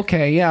 Fix oh, it.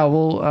 okay, yeah,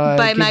 we'll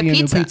Buy give my you a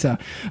new pizza.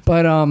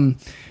 But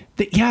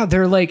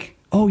they're like,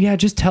 oh yeah,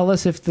 just tell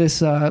us if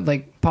this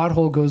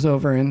pothole goes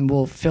over and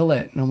we'll fill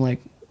it. And I'm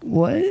like,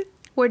 what?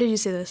 Where did you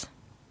see this?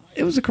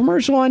 It was a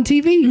commercial on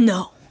TV.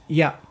 No.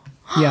 Yeah.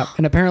 Yeah.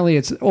 And apparently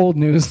it's old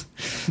news.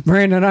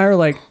 Miranda and I are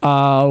like,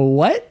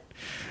 what?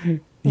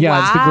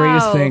 Yeah, It's the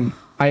greatest thing.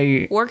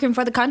 Working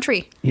for the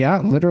country. Yeah,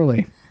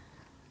 literally.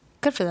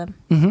 Good for them.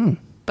 Mm-hmm.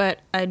 But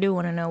I do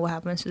want to know what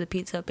happens to the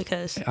pizza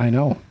because I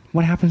know.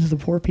 What happens to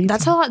the poor pizza?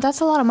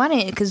 That's a lot of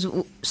money because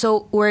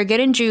so we're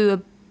getting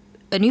you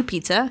a new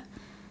pizza,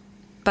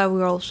 but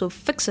we're also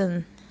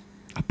fixing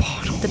a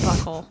pothole. The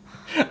pothole.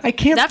 I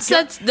can't.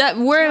 That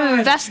we're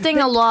investing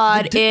a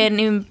lot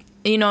in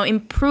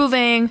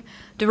improving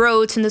the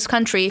roads in this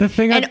country,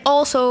 and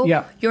also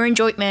your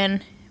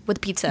enjoyment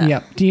with pizza.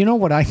 Yeah. Do you know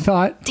what I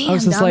thought? Damn, I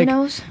was just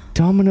Domino's. Like,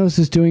 Domino's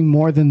is doing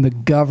more than the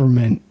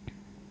government.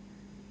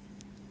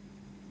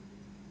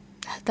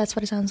 That's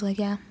what it sounds like.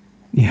 Yeah.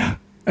 Yeah.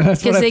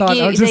 That's what I thought.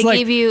 I was just they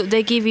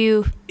give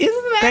you.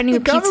 Isn't that the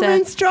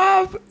government's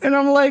job? And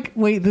I'm like,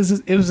 wait,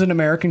 it was an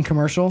American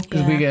commercial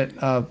because we get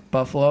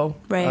Buffalo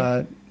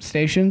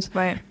stations.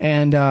 Right.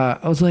 And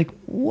I was like,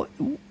 what?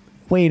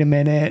 Wait a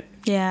minute.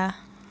 Yeah.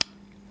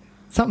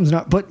 Something's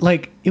not, but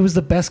it was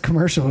the best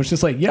commercial. It's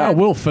just like,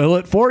 we'll fill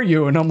it for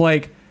you. And I'm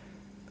like,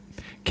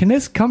 can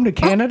this come to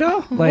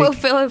Canada? We'll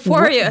fill it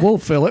for you. We'll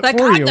fill it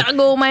for you. I gotta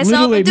go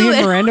myself Literally, and do me it.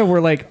 and Miranda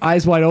were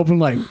eyes wide open,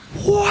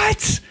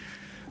 what?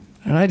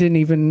 And I didn't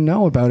even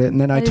know about it. And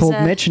then I told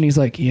Mitch, and he's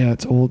like, yeah,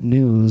 it's old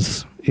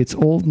news. It's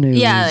old news.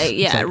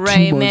 Yeah,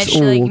 right. Mitch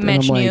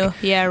knew.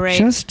 Yeah, right.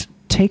 Just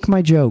take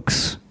my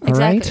jokes, all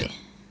right?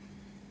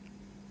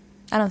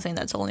 I don't think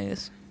that's old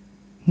news.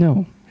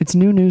 No, it's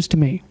new news to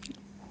me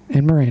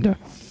and Miranda.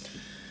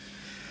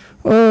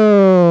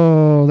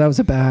 Oh, that was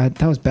bad.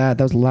 That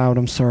was loud.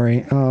 I'm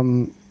sorry.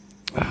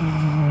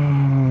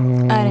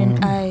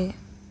 I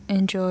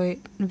enjoy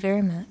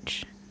very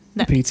much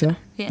that pizza.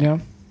 Yeah.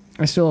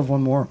 I still have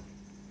one more.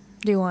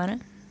 Do you want it?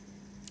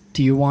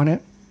 Do you want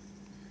it?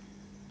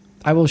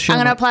 I will share. I'm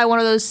gonna apply one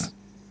of those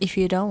if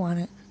you don't want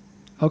it.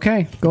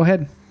 Okay, go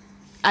ahead.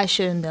 I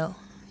shouldn't though.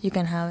 You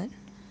can have it.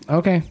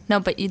 Okay.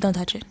 No, but you don't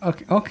touch it.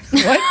 Okay.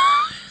 What?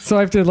 So I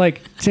have to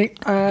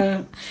take.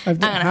 I'm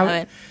gonna have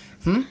it.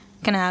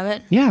 Can I have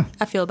it? Yeah.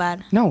 I feel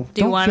bad. No,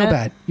 don't feel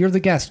bad. You're the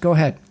guest. Go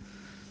ahead.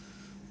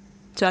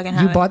 So I can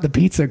have it. You bought the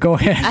pizza. Go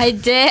ahead. I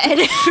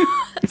did.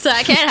 So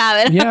I can't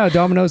have it. Yeah,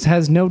 Domino's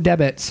has no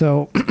debit,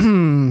 so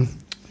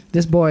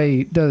this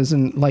boy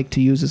doesn't like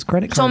to use his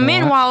credit card. So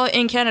meanwhile,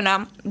 in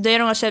Canada, they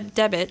don't accept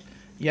debit.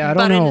 Yeah, I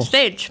don't know. But in the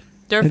States,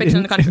 they're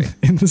fixing the country.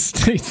 In the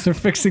States, they're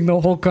fixing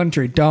the whole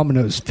country.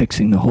 Domino's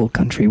fixing the whole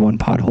country, one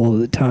pothole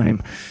at a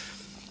time.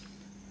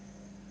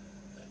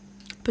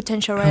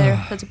 Potential right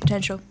there. That's a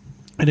potential.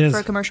 It is. For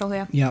a commercial,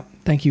 yeah. Yeah.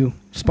 Thank you.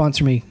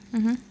 Sponsor me.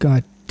 Mm-hmm.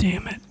 God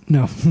damn it.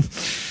 No.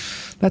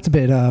 That's a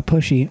bit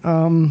pushy.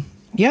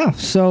 Yeah,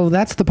 so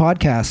that's the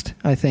podcast,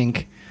 I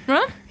think.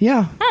 Huh?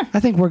 Yeah, I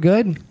think we're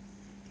good.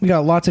 We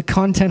got lots of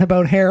content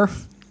about hair.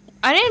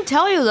 I didn't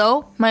tell you,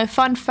 though, my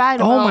fun fact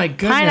about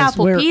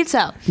pineapple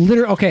pizza.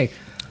 Literally, okay.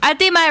 I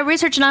did my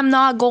research, and I'm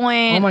not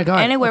going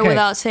anywhere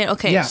without saying,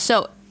 okay,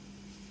 so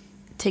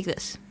take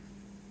this.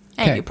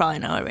 And you probably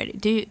know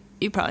already.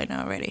 You probably know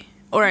already.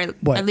 Or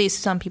at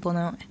least some people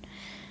know it.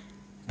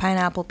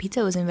 Pineapple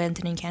pizza was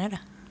invented in Canada.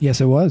 Yes,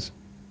 it was.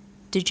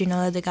 Did you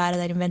know that the guy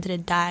that invented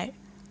it died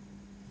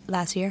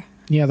last year?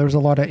 Yeah, there was a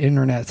lot of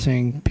internet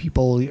saying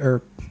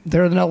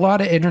there are a lot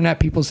of internet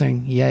people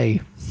saying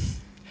yay,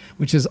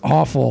 which is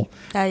awful.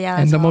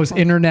 And the most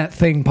internet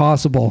thing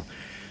possible.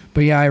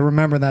 But yeah, I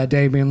remember that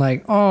day being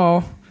like,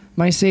 oh,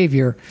 my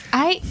savior.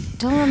 I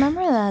don't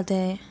remember that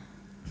day.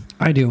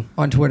 I do.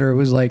 On Twitter, it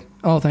was like,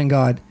 oh, thank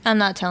God. I'm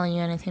not telling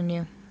you anything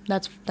new.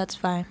 That's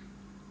fine.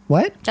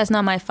 What? That's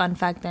not my fun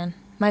fact then.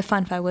 My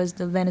fun fact was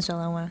the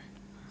Venezuelan one.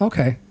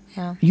 Okay.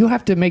 Yeah. You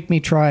have to make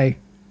me try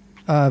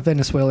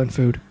Venezuelan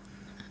food.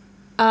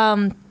 How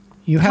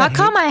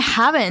come I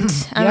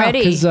haven't already?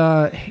 Because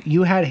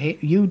you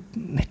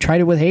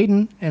tried it with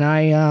Hayden, and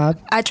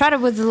I tried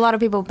it with a lot of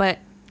people, but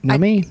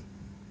not me.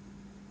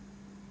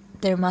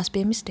 There must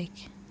be a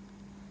mistake.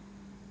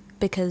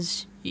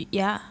 Because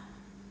I'm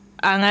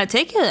gonna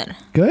take you then.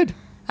 Good.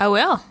 I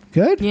will.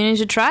 Good. You need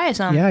to try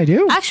some. Yeah, I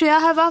do. Actually, I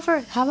have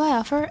offered. Have I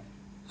offered?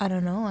 I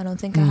don't know. I don't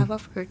think I have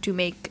offered to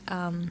make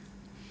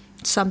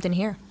something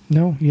here.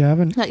 No, you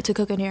haven't. Like to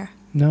cook in here.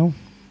 No.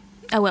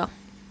 I will.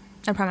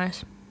 I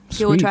promise. Sweet.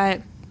 You will try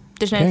it.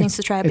 There's many things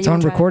to try. But it's you will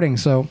on try recording,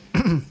 so.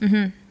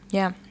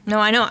 Yeah. No,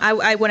 I know.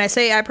 I when I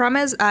say I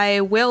promise,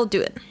 I will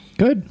do it.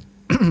 Good.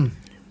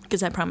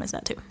 Because I promise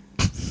that too.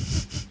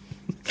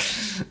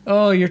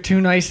 Oh, you're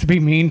too nice to be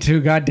mean to.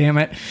 God damn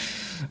it.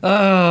 Oh.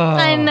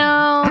 I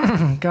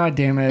know. God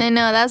damn it. I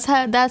know.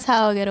 That's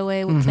how I'll get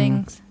away with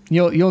things.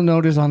 You'll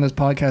notice on this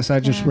podcast I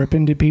just rip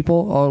into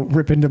people. I'll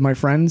rip into my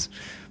friends,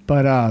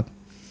 but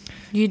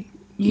you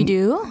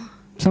do?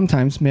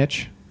 sometimes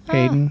Mitch,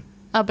 Hayden.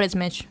 Oh, but it's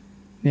Mitch.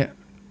 Yeah.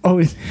 Oh.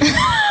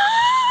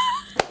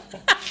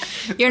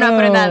 You're not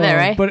putting that there,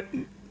 right? But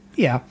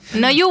yeah.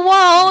 No, you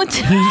won't.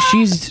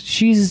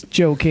 She's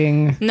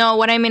joking. No,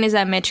 what I mean is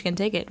that Mitch can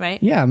take it,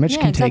 right? Yeah, Mitch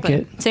can take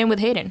it. Same with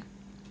Hayden.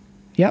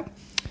 Yep.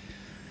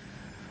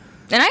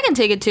 And I can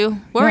take it too.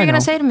 What were you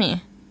gonna say to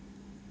me?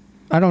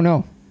 I don't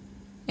know.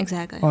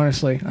 Exactly.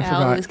 Honestly, I forgot.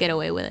 I'll always get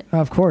away with it.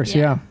 Of course,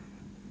 yeah.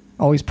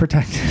 Always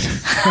protected.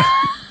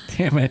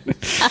 Damn it.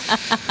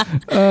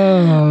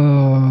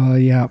 Oh,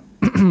 yeah.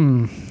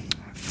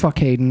 Fuck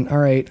Hayden. All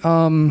right.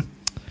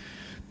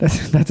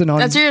 That's an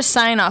That's your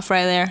sign off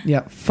right there.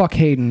 Yeah. Fuck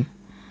Hayden.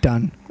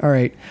 Done. All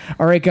right,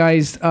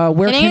 guys. Where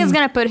and can he's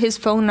gonna put his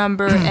phone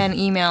number and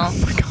email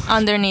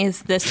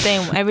underneath this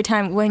thing every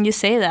time when you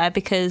say that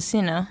because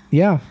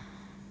Yeah.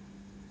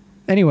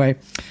 Anyway,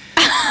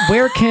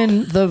 where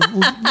can the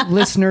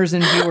listeners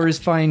and viewers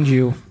find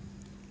you?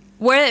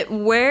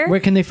 Where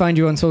can they find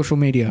you on social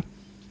media?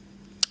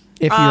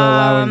 If you're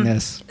allowing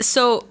this.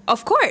 So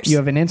of course You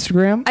have an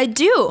Instagram? I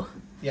do.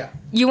 Yeah.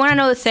 You want to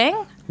know the thing?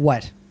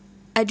 What?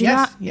 I do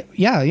not.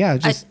 Yeah.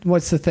 Just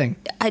what's the thing?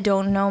 I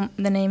don't know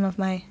the name of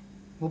my.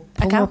 Well,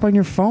 pull it up on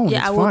your phone. Yeah,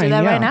 it's I will fine. do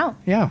that right now.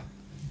 Yeah,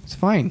 it's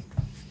fine.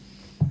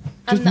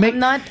 I'm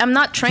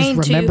not trained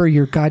just remember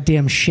your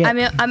goddamn shit.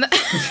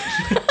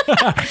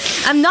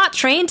 I'm not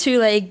trained to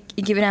like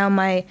giving out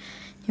my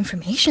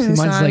information.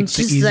 Mine's so like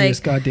the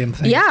easiest goddamn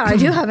thing. Yeah, I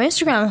do have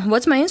Instagram.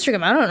 What's my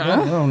Instagram? I don't know.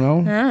 Yeah, I don't know.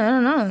 I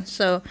don't know.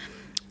 So,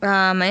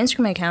 my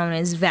Instagram account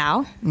is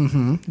Val.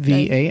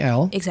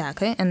 VAL.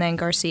 Exactly, and then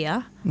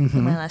Garcia, with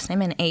my last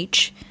name, and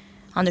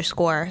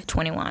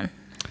H_21.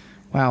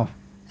 Wow.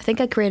 I think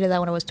I created that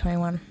when I was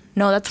 21.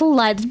 No, that's a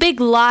lie. It's a big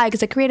lie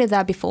because I created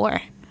that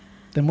before.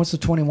 Then what's the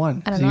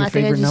 21? I don't Is it know. your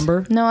favorite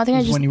number? No, I think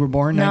I just when you were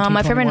born. No,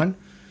 my favorite. 1921?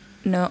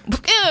 No.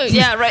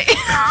 Yeah, right.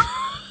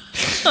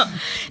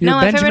 You're No,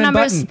 my favorite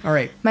number is. All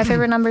right. My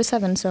favorite number is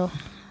 7. So.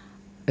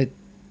 I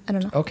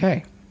don't know.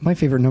 Okay. My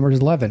favorite number is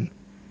 11.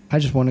 I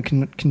just want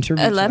to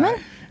contribute. 11?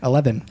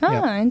 11. Oh,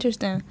 yeah.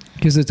 interesting.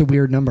 Because it's a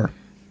weird number.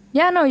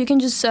 Yeah, no, you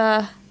can just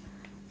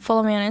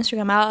follow me on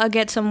Instagram. I'll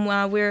get some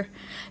weird.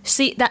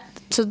 See that.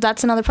 So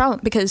that's another problem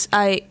because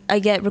I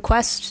get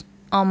requests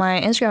on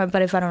my Instagram,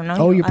 but if I don't know.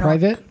 Oh, you're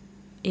private?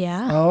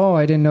 Yeah. Oh,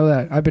 I didn't know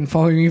that. I've been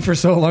following you for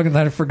so long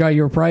that I forgot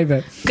you were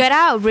private. Get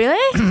out, really?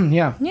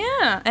 Yeah.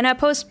 Yeah, and I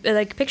post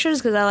like pictures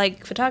because I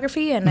like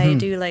photography and I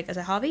do like as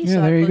a hobby. Yeah,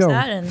 so there I you post go.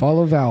 that and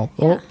follow Val.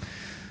 Yeah.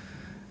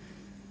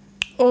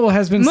 Oh,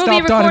 has been movie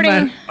stopped recording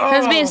automatic.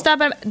 has been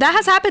stopped. That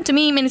has happened to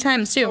me many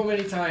times too. So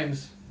many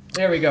times.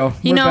 There we go.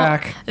 We're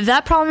back.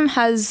 That problem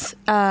has.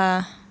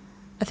 I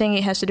think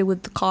it has to do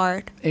with the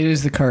card. It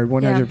is the card,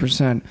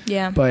 100%.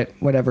 Yeah. But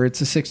whatever,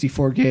 it's a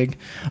 64 gig.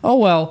 Oh,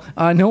 well,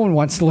 no one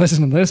wants to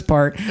listen to this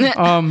part.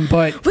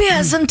 But we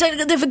had some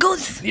technical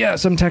difficulties. Yeah,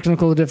 some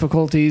technical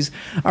difficulties.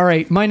 All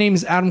right, my name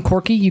is Adam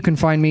Corky. You can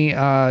find me,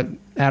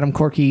 Adam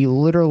Corky,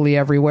 literally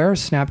everywhere.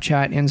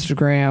 Snapchat,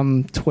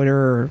 Instagram,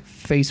 Twitter,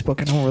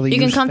 Facebook. I don't really use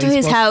You can come Facebook. to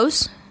his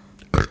house,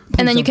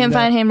 and then you can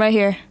find him right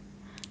here.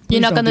 You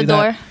knock on the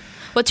door.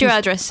 What's your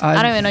address?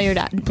 I don't even know your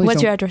dad.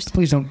 What's your address?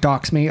 Please don't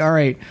dox me. All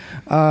right.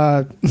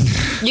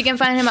 You can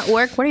find him at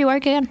work. Where do you work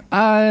again?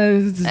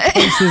 Places.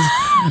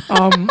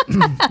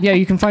 Yeah,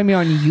 you can find me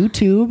on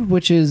YouTube,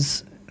 which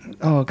is,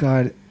 oh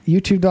God,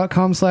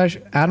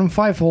 youtube.com/Adam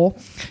Fifehole,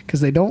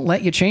 because they don't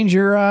let you change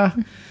your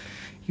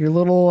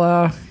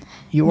little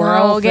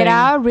URL No, get thing.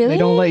 out, really? They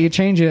don't let you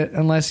change it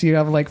unless you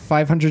have like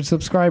 500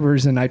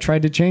 subscribers, and I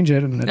tried to change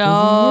it and it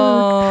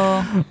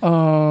doesn't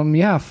work.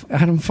 Yeah,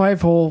 Adam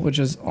Fifehole, which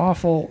is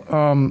awful.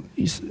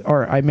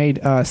 Or I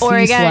made C/. Or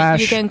again,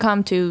 you can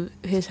come to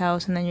his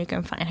house and then you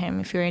can find him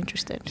if you're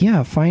interested.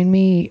 Yeah, find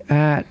me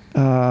at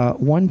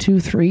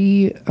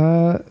 123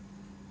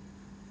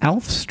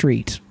 Alf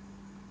Street.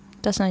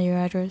 That's not your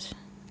address.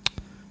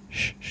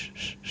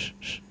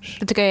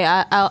 It's okay.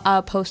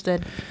 I'll post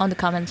it on the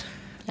comments.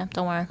 Yeah,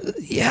 don't worry.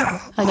 Yeah,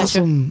 I got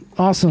awesome.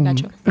 Awesome. I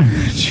got you.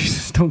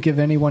 Jesus, don't give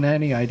anyone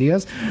any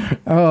ideas.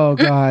 Oh,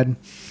 God.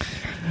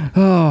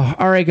 Oh,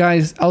 all right,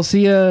 guys. I'll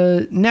see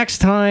you next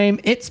time.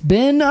 It's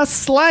been a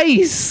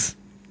slice.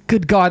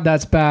 Good God,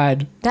 that's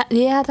bad. That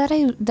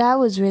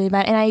was really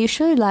bad. And I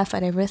usually laugh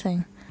at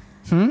everything.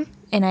 And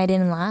I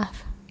didn't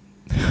laugh.